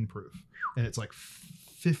 115 proof, and it's like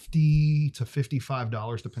 $50 to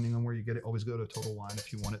 $55 depending on where you get it. Always go to Total Wine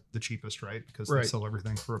if you want it the cheapest, right? Because they Right. sell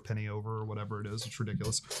everything for a penny over or whatever it is. It's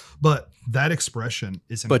ridiculous. But that expression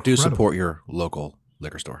is But do incredible. support your local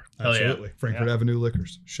liquor store. Hell yeah. Absolutely. Frankfurt Avenue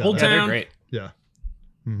Liquors. Shout Old out. Yeah, Town. they're great. Yeah.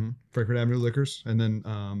 Frankfurt Avenue Liquors. And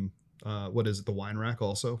then what is it? The Wine Rack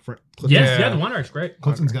also. Clifton's, Yes, Yeah. yeah, the Wine Rack's great.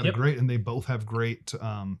 Clifton's got Yep. a great, and they both have great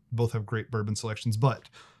bourbon selections. But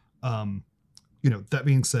that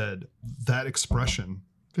being said, that expression,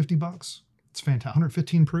 $50, it's fantastic.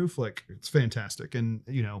 115 proof, like it's fantastic. And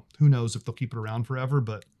who knows if they'll keep it around forever,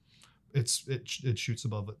 but it shoots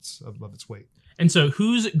above its weight. And so,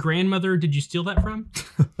 whose grandmother did you steal that from?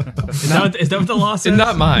 Is that what the law says?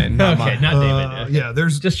 Not mine. Not Okay, mine. not David. Okay. Yeah,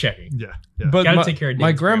 there's Just checking. yeah. But Gotta my, take care of my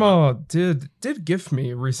David's grandma did gift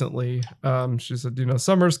me recently. She said,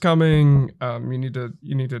 summer's coming. You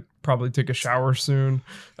need to probably take a shower soon.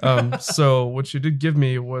 So what she did give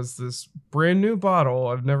me was this brand new bottle.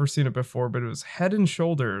 I've never seen it before, but it was Head and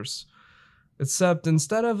Shoulders. Except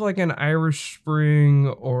instead of like an Irish Spring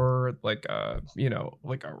or like a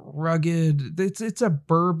rugged, it's a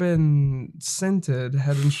bourbon scented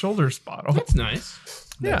Head and Shoulders bottle. That's nice.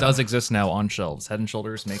 Yeah. It does exist now on shelves. Head and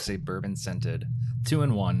Shoulders makes a bourbon scented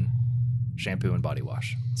 2-in-1 shampoo and body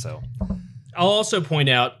wash. So I'll also point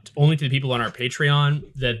out, only to the people on our Patreon,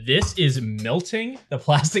 that this is melting the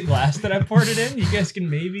plastic glass that I poured it in. You guys can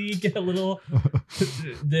maybe get a little.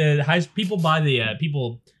 The high people buy the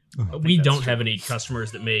people. We don't have any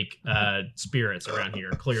customers that make spirits around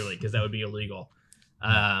here, clearly, because that would be illegal.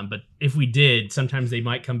 But if we did, sometimes they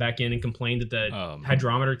might come back in and complain that the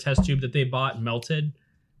hydrometer test tube that they bought melted.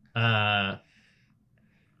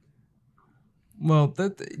 Well,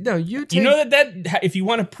 you that if you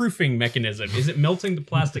want a proofing mechanism, is it melting the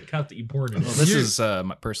plastic cup that you poured it in? well, this is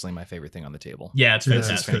personally my favorite thing on the table. Yeah, it's Yeah,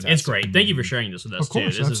 fantastic. it's fantastic. It's great. Thank you for sharing this with us Of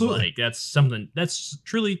course, too. This absolutely. is that's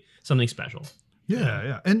truly something special.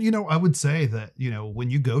 Yeah. And, I would say that, when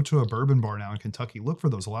you go to a bourbon bar now in Kentucky, look for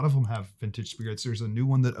those. A lot of them have vintage spirits. There's a new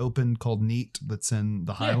one that opened called Neat that's in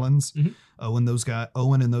the Highlands. Mhm. Owen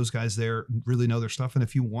and those guys there really know their stuff. And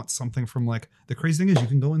if you want something from the crazy thing is you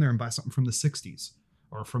can go in there and buy something from the 60s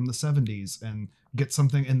or from the 70s and get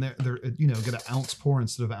something in there, get an ounce pour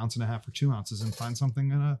instead of an ounce and a half or 2 ounces and find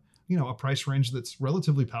something in a price range that's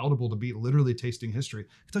relatively palatable to be literally tasting history.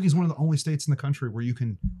 Kentucky is one of the only states in the country where you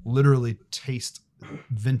can literally taste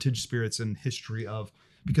vintage spirits and history of,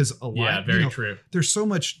 because a lot, Yeah, very true. There's so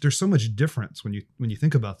much difference when you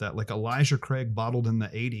think about that. Like Elijah Craig bottled in the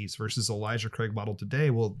 80s versus Elijah Craig bottled today.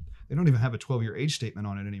 Well, they don't even have a 12-year age statement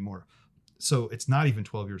on it anymore. So it's not even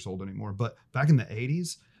 12 years old anymore. But back in the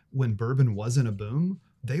 80s, when bourbon wasn't a boom,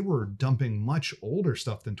 they were dumping much older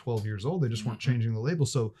stuff than 12 years old. They just weren't changing the label.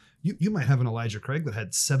 So you might have an Elijah Craig that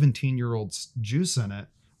had 17-year-old juice in it,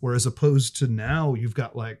 whereas opposed to now you've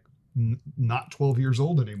got not 12 years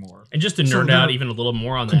old anymore. And just to So nerd they're out even a little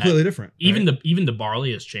more on that, Completely different. even right? the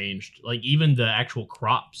barley has changed. Like even the actual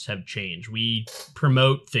crops have changed. We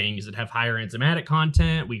promote things that have higher enzymatic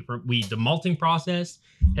content. The malting process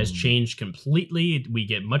has changed completely. We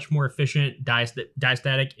get much more efficient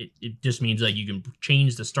diastatic. It just means that you can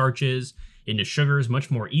change the starches into sugars much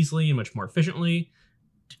more easily and much more efficiently.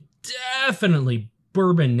 Definitely,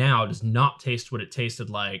 bourbon now does not taste what it tasted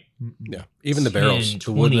like. Yeah, even the 10, barrels,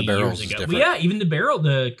 the wood in the 20 barrels years is ago. different. Well, yeah, even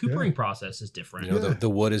the coopering process is different. You know, the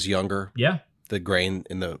wood is younger. Yeah. The grain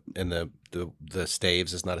in the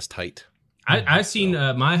staves is not as tight. I seen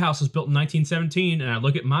my house was built in 1917, and I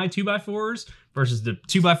look at my 2x4s versus the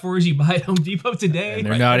 2x4s you buy at Home Depot today. And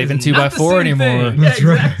they're not even It's not the 2x4 same anymore. thing. That's yeah,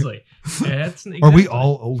 right. exactly. Yeah, that's Are we exactly.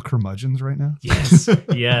 all old curmudgeons right now? Yes.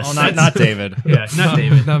 Yes. Oh, not David. Yeah, not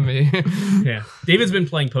David. Not me. Yeah, David's been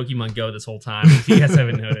playing Pokemon Go this whole time. If you guys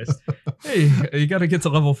haven't noticed. Hey, you got to get to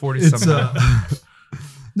level 40 It's somehow.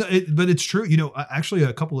 no, but it's true. Actually,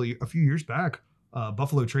 a few years back,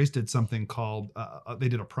 Buffalo Trace did something called. They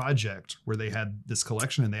did a project where they had this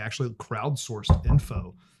collection, and they actually crowdsourced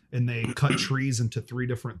info, and they cut trees into 3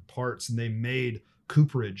 different parts, and they made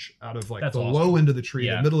cooperage out of That's the awesome. low end of the tree,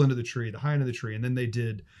 Yeah. the middle end of the tree, the high end of the tree, and then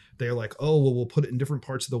they're like, oh well, we'll put it in different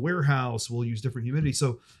parts of the warehouse. We'll use different humidity.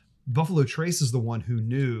 So Buffalo Trace is the one who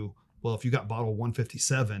knew. Well, if you got bottle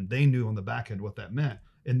 157, they knew on the back end what that meant.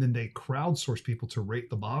 And then they crowdsourced people to rate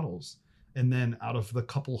the bottles. And then out of the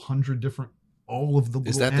couple hundred different, all of the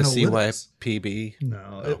Is little that the analytics. CYPB?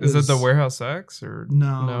 No. Is it the Warehouse X or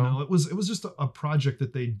No. It was just a project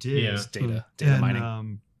that they did. Yeah. It's data And,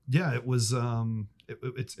 mining. it was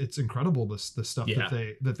it's incredible the stuff Yeah.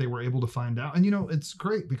 that they were able to find out. And it's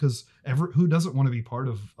great because who doesn't want to be part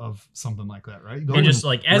of something like that, right? Go And just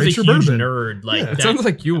like as a rate huge your bourbon. nerd, like Yeah. It sounds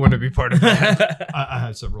like you want to be part of that. I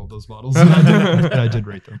had several of those bottles. And I did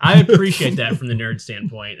rate them. I appreciate that from the nerd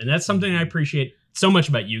standpoint, and that's something I appreciate so much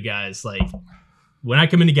about you guys. Like when I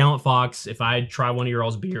come into Gallant Fox, if I try one of your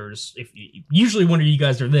all's beers, if usually one of you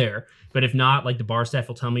guys are there, but if not, like the bar staff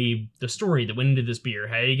will tell me the story that went into this beer,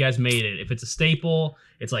 how you guys made it. If it's a staple,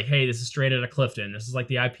 it's like, hey, this is straight out of Clifton. This is like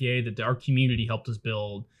the IPA that our community helped us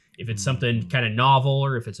build. If it's something kind of novel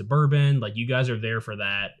or if it's a bourbon, like you guys are there for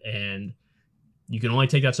that, and you can only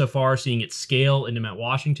take that so far. Seeing it scale into Mount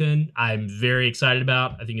Washington, I'm very excited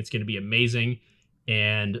about. I think it's going to be amazing,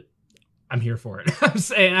 and I'm here for it. I'm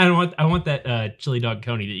saying I want that chili dog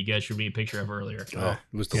coney that you guys showed me a picture of earlier. Oh,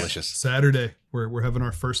 it was delicious. Saturday, we're having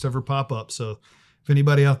our first ever pop up. So if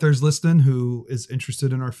anybody out there is listening who is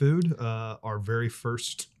interested in our food, our very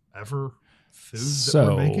first ever food that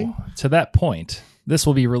we're making. To that point, this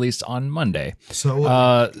will be released on Monday. So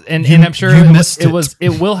And You- I'm sure you it missed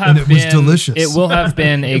will have And it was been delicious. It will have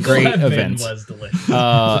been a great event. Was delicious.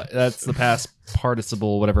 That's the past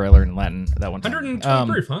participle, whatever I learned in Latin that one time. 120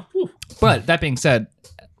 proof, huh? Whew. But that being said,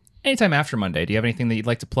 anytime after Monday, do you have anything that you'd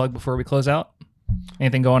like to plug before we close out?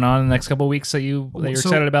 Anything going on in the next couple of weeks that you're So,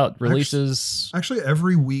 excited about? Releases? Actually,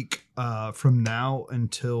 every week from now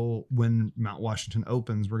until when Mount Washington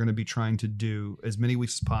opens, we're going to be trying to do as many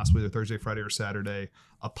weeks as possible, either Thursday, Friday, or Saturday,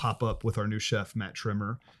 a pop-up with our new chef, Matt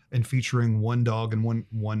Trimmer, and featuring one dog and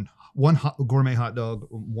one gourmet hot dog,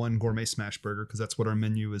 one gourmet smash burger, because that's what our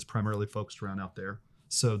menu is primarily focused around out there.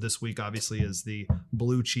 So this week, obviously, is the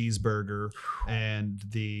blue cheeseburger and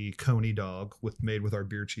the coney dog made with our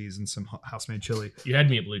beer cheese and some house-made chili. You had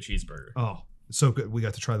me a blue cheeseburger. Oh, so good. We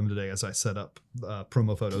got to try them today as I set up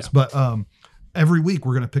promo photos. Yeah. But every week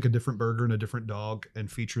we're going to pick a different burger and a different dog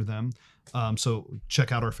and feature them. So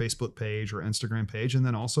check out our Facebook page or Instagram page. And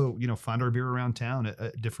then also, find our beer around town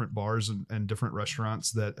at different bars and different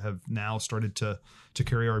restaurants that have now started to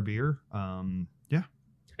carry our beer. Yeah.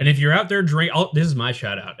 And if you're out there this is my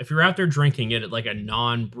shout out. If you're out there drinking it at like a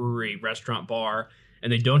non-brewery restaurant bar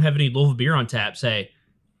and they don't have any Louisville beer on tap, say,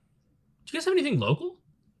 do you guys have anything local?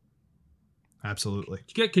 Absolutely.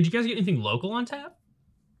 Could you guys get anything local on tap?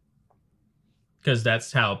 Because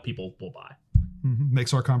that's how people will buy. Mm-hmm.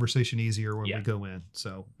 Makes our conversation easier when Yeah. we go in.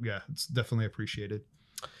 So yeah, it's definitely appreciated.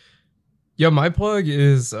 Yeah, my plug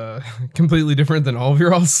is completely different than all of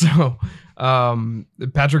your all's. So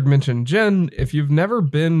Patrick mentioned Gin. If you've never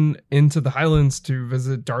been into the Highlands to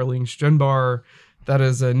visit Darling's Gin Bar, that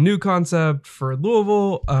is a new concept for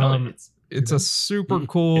Louisville. It's a super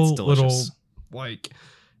cool little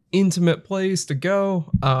intimate place to go.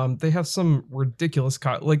 They have some ridiculous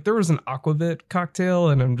there was an Aquavit cocktail,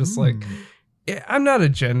 and I'm just like, I'm not a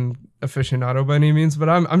gin aficionado by any means, but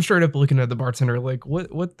I'm straight up looking at the bartender like,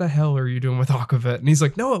 what the hell are you doing with Aquavit? And he's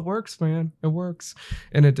like, no, it works, man, it works,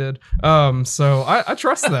 and it did. So I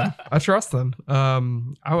trust them. I trust them.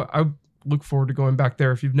 I look forward to going back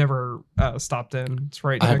there. If you've never stopped in, it's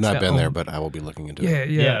right. I have next not to been there, Elm. but I will be looking into it.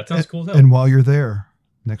 Yeah, it sounds cool. And while you're there,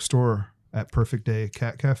 next door at Perfect Day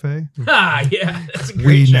Cat Cafe, yeah, that's a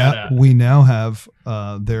great shout out. we now have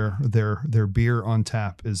their beer on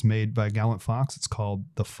tap is made by Gallant Fox. It's called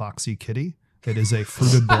the Foxy Kitty. It is a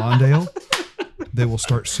fruited blonde ale. They will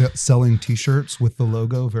start selling T-shirts with the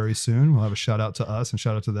logo very soon. We'll have a shout out to us and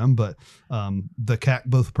shout out to them. But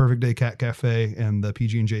both Perfect Day Cat Cafe and the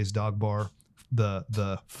PG&J's Dog Bar,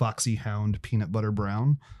 the Foxy Hound Peanut Butter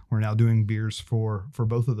Brown, we're now doing beers for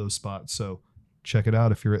both of those spots. So check it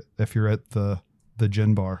out if you're at the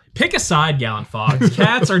gin bar. Pick a side, Gallant Fox.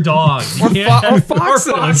 Cats or dogs? Or foxes. Or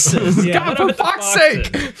foxes. Yeah, God, for fox's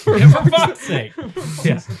sake. For fox's sake.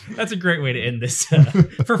 Yeah, that's a great way to end this.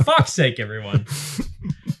 For fox's sake, everyone.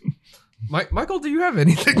 Michael, do you have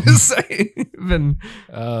anything to say?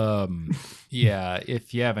 Yeah,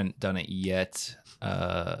 if you haven't done it yet,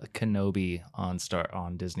 Kenobi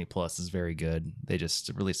on Disney Plus is very good. They just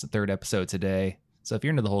released the 3rd episode today. So if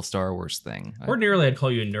you're into the whole Star Wars thing, Ordinarily I'd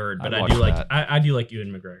call you a nerd, but I'd I do watch like that. I do like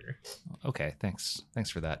Ewan McGregor. okay, thanks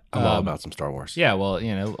for that. I'm all about some Star Wars. Yeah, well,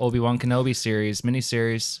 Obi-Wan Kenobi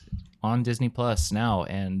miniseries on Disney Plus now,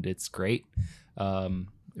 and it's great.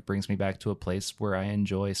 It brings me back to a place where I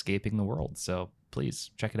enjoy escaping the world. So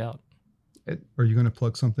please check it out. Are you going to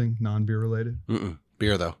plug something non-beer related?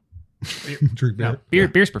 Beer, though. Drink beer. No,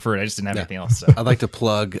 beer's preferred. I just didn't have anything else. So. I'd like to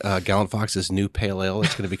plug Gallant Fox's new pale ale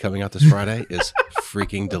that's going to be coming out this Friday. Is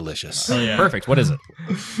freaking delicious. Oh, yeah. Perfect. What is it?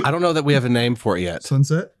 I don't know that we have a name for it yet.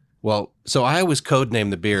 Sunset? Well, so I always codename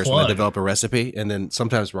the beers when I Plug. develop a recipe, and then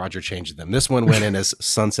sometimes Roger changes them. This one went in as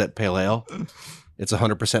Sunset Pale Ale. It's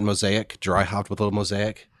 100% mosaic, dry hopped with a little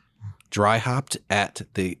mosaic. Dry hopped at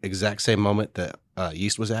the exact same moment that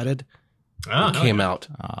yeast was added. Oh, It came out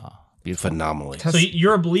Beautiful. phenomenally. So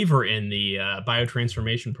you're a believer in the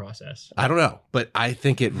biotransformation process. I don't know, but I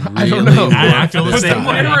think it really I don't know. worked I feel the this same time.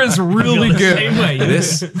 way. Flavor is really I feel the good. same way.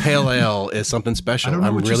 This pale ale is something I special. don't know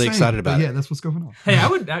I'm what you're really saying, excited but about yeah, it. that's what's going on.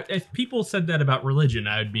 Hey, if people said that about religion,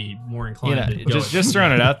 I would be more inclined You know, to go. just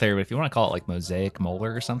throwing it out there, but if you want to call it like Mosaic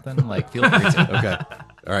Molar or something, like feel free to. Okay.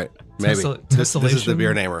 All right. Maybe. This is the Tessellation.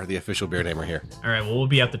 beer namer, the official beer namer here. All right, well, we'll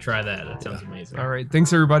be out to try that. That sounds amazing. All right.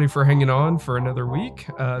 Thanks everybody for hanging on for another week.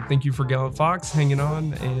 Thank you for Gallant Fox hanging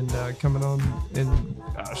on and coming on and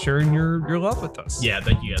sharing your love with us. Yeah,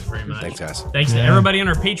 thank you guys very much. Thanks, guys. Thanks to Yeah. everybody on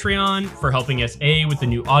our Patreon for helping us with the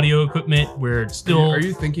new audio equipment. We're still Are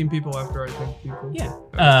you thanking people after I thank people?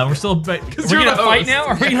 yeah. We're still but we're you're gonna the fight host. now?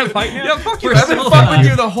 Are we gonna fight now? Yeah, fuck you. We're I've been still, fucking with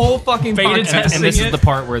you the whole fucking beta podcast. test. And this Sing is it. the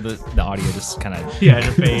part where the audio just kind of Yeah,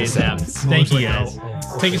 just fades out. Thank you like, guys.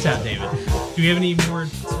 Take us out, David. Do we have any more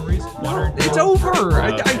stories? Water? It's over.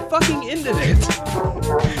 I fucking ended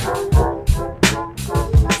it.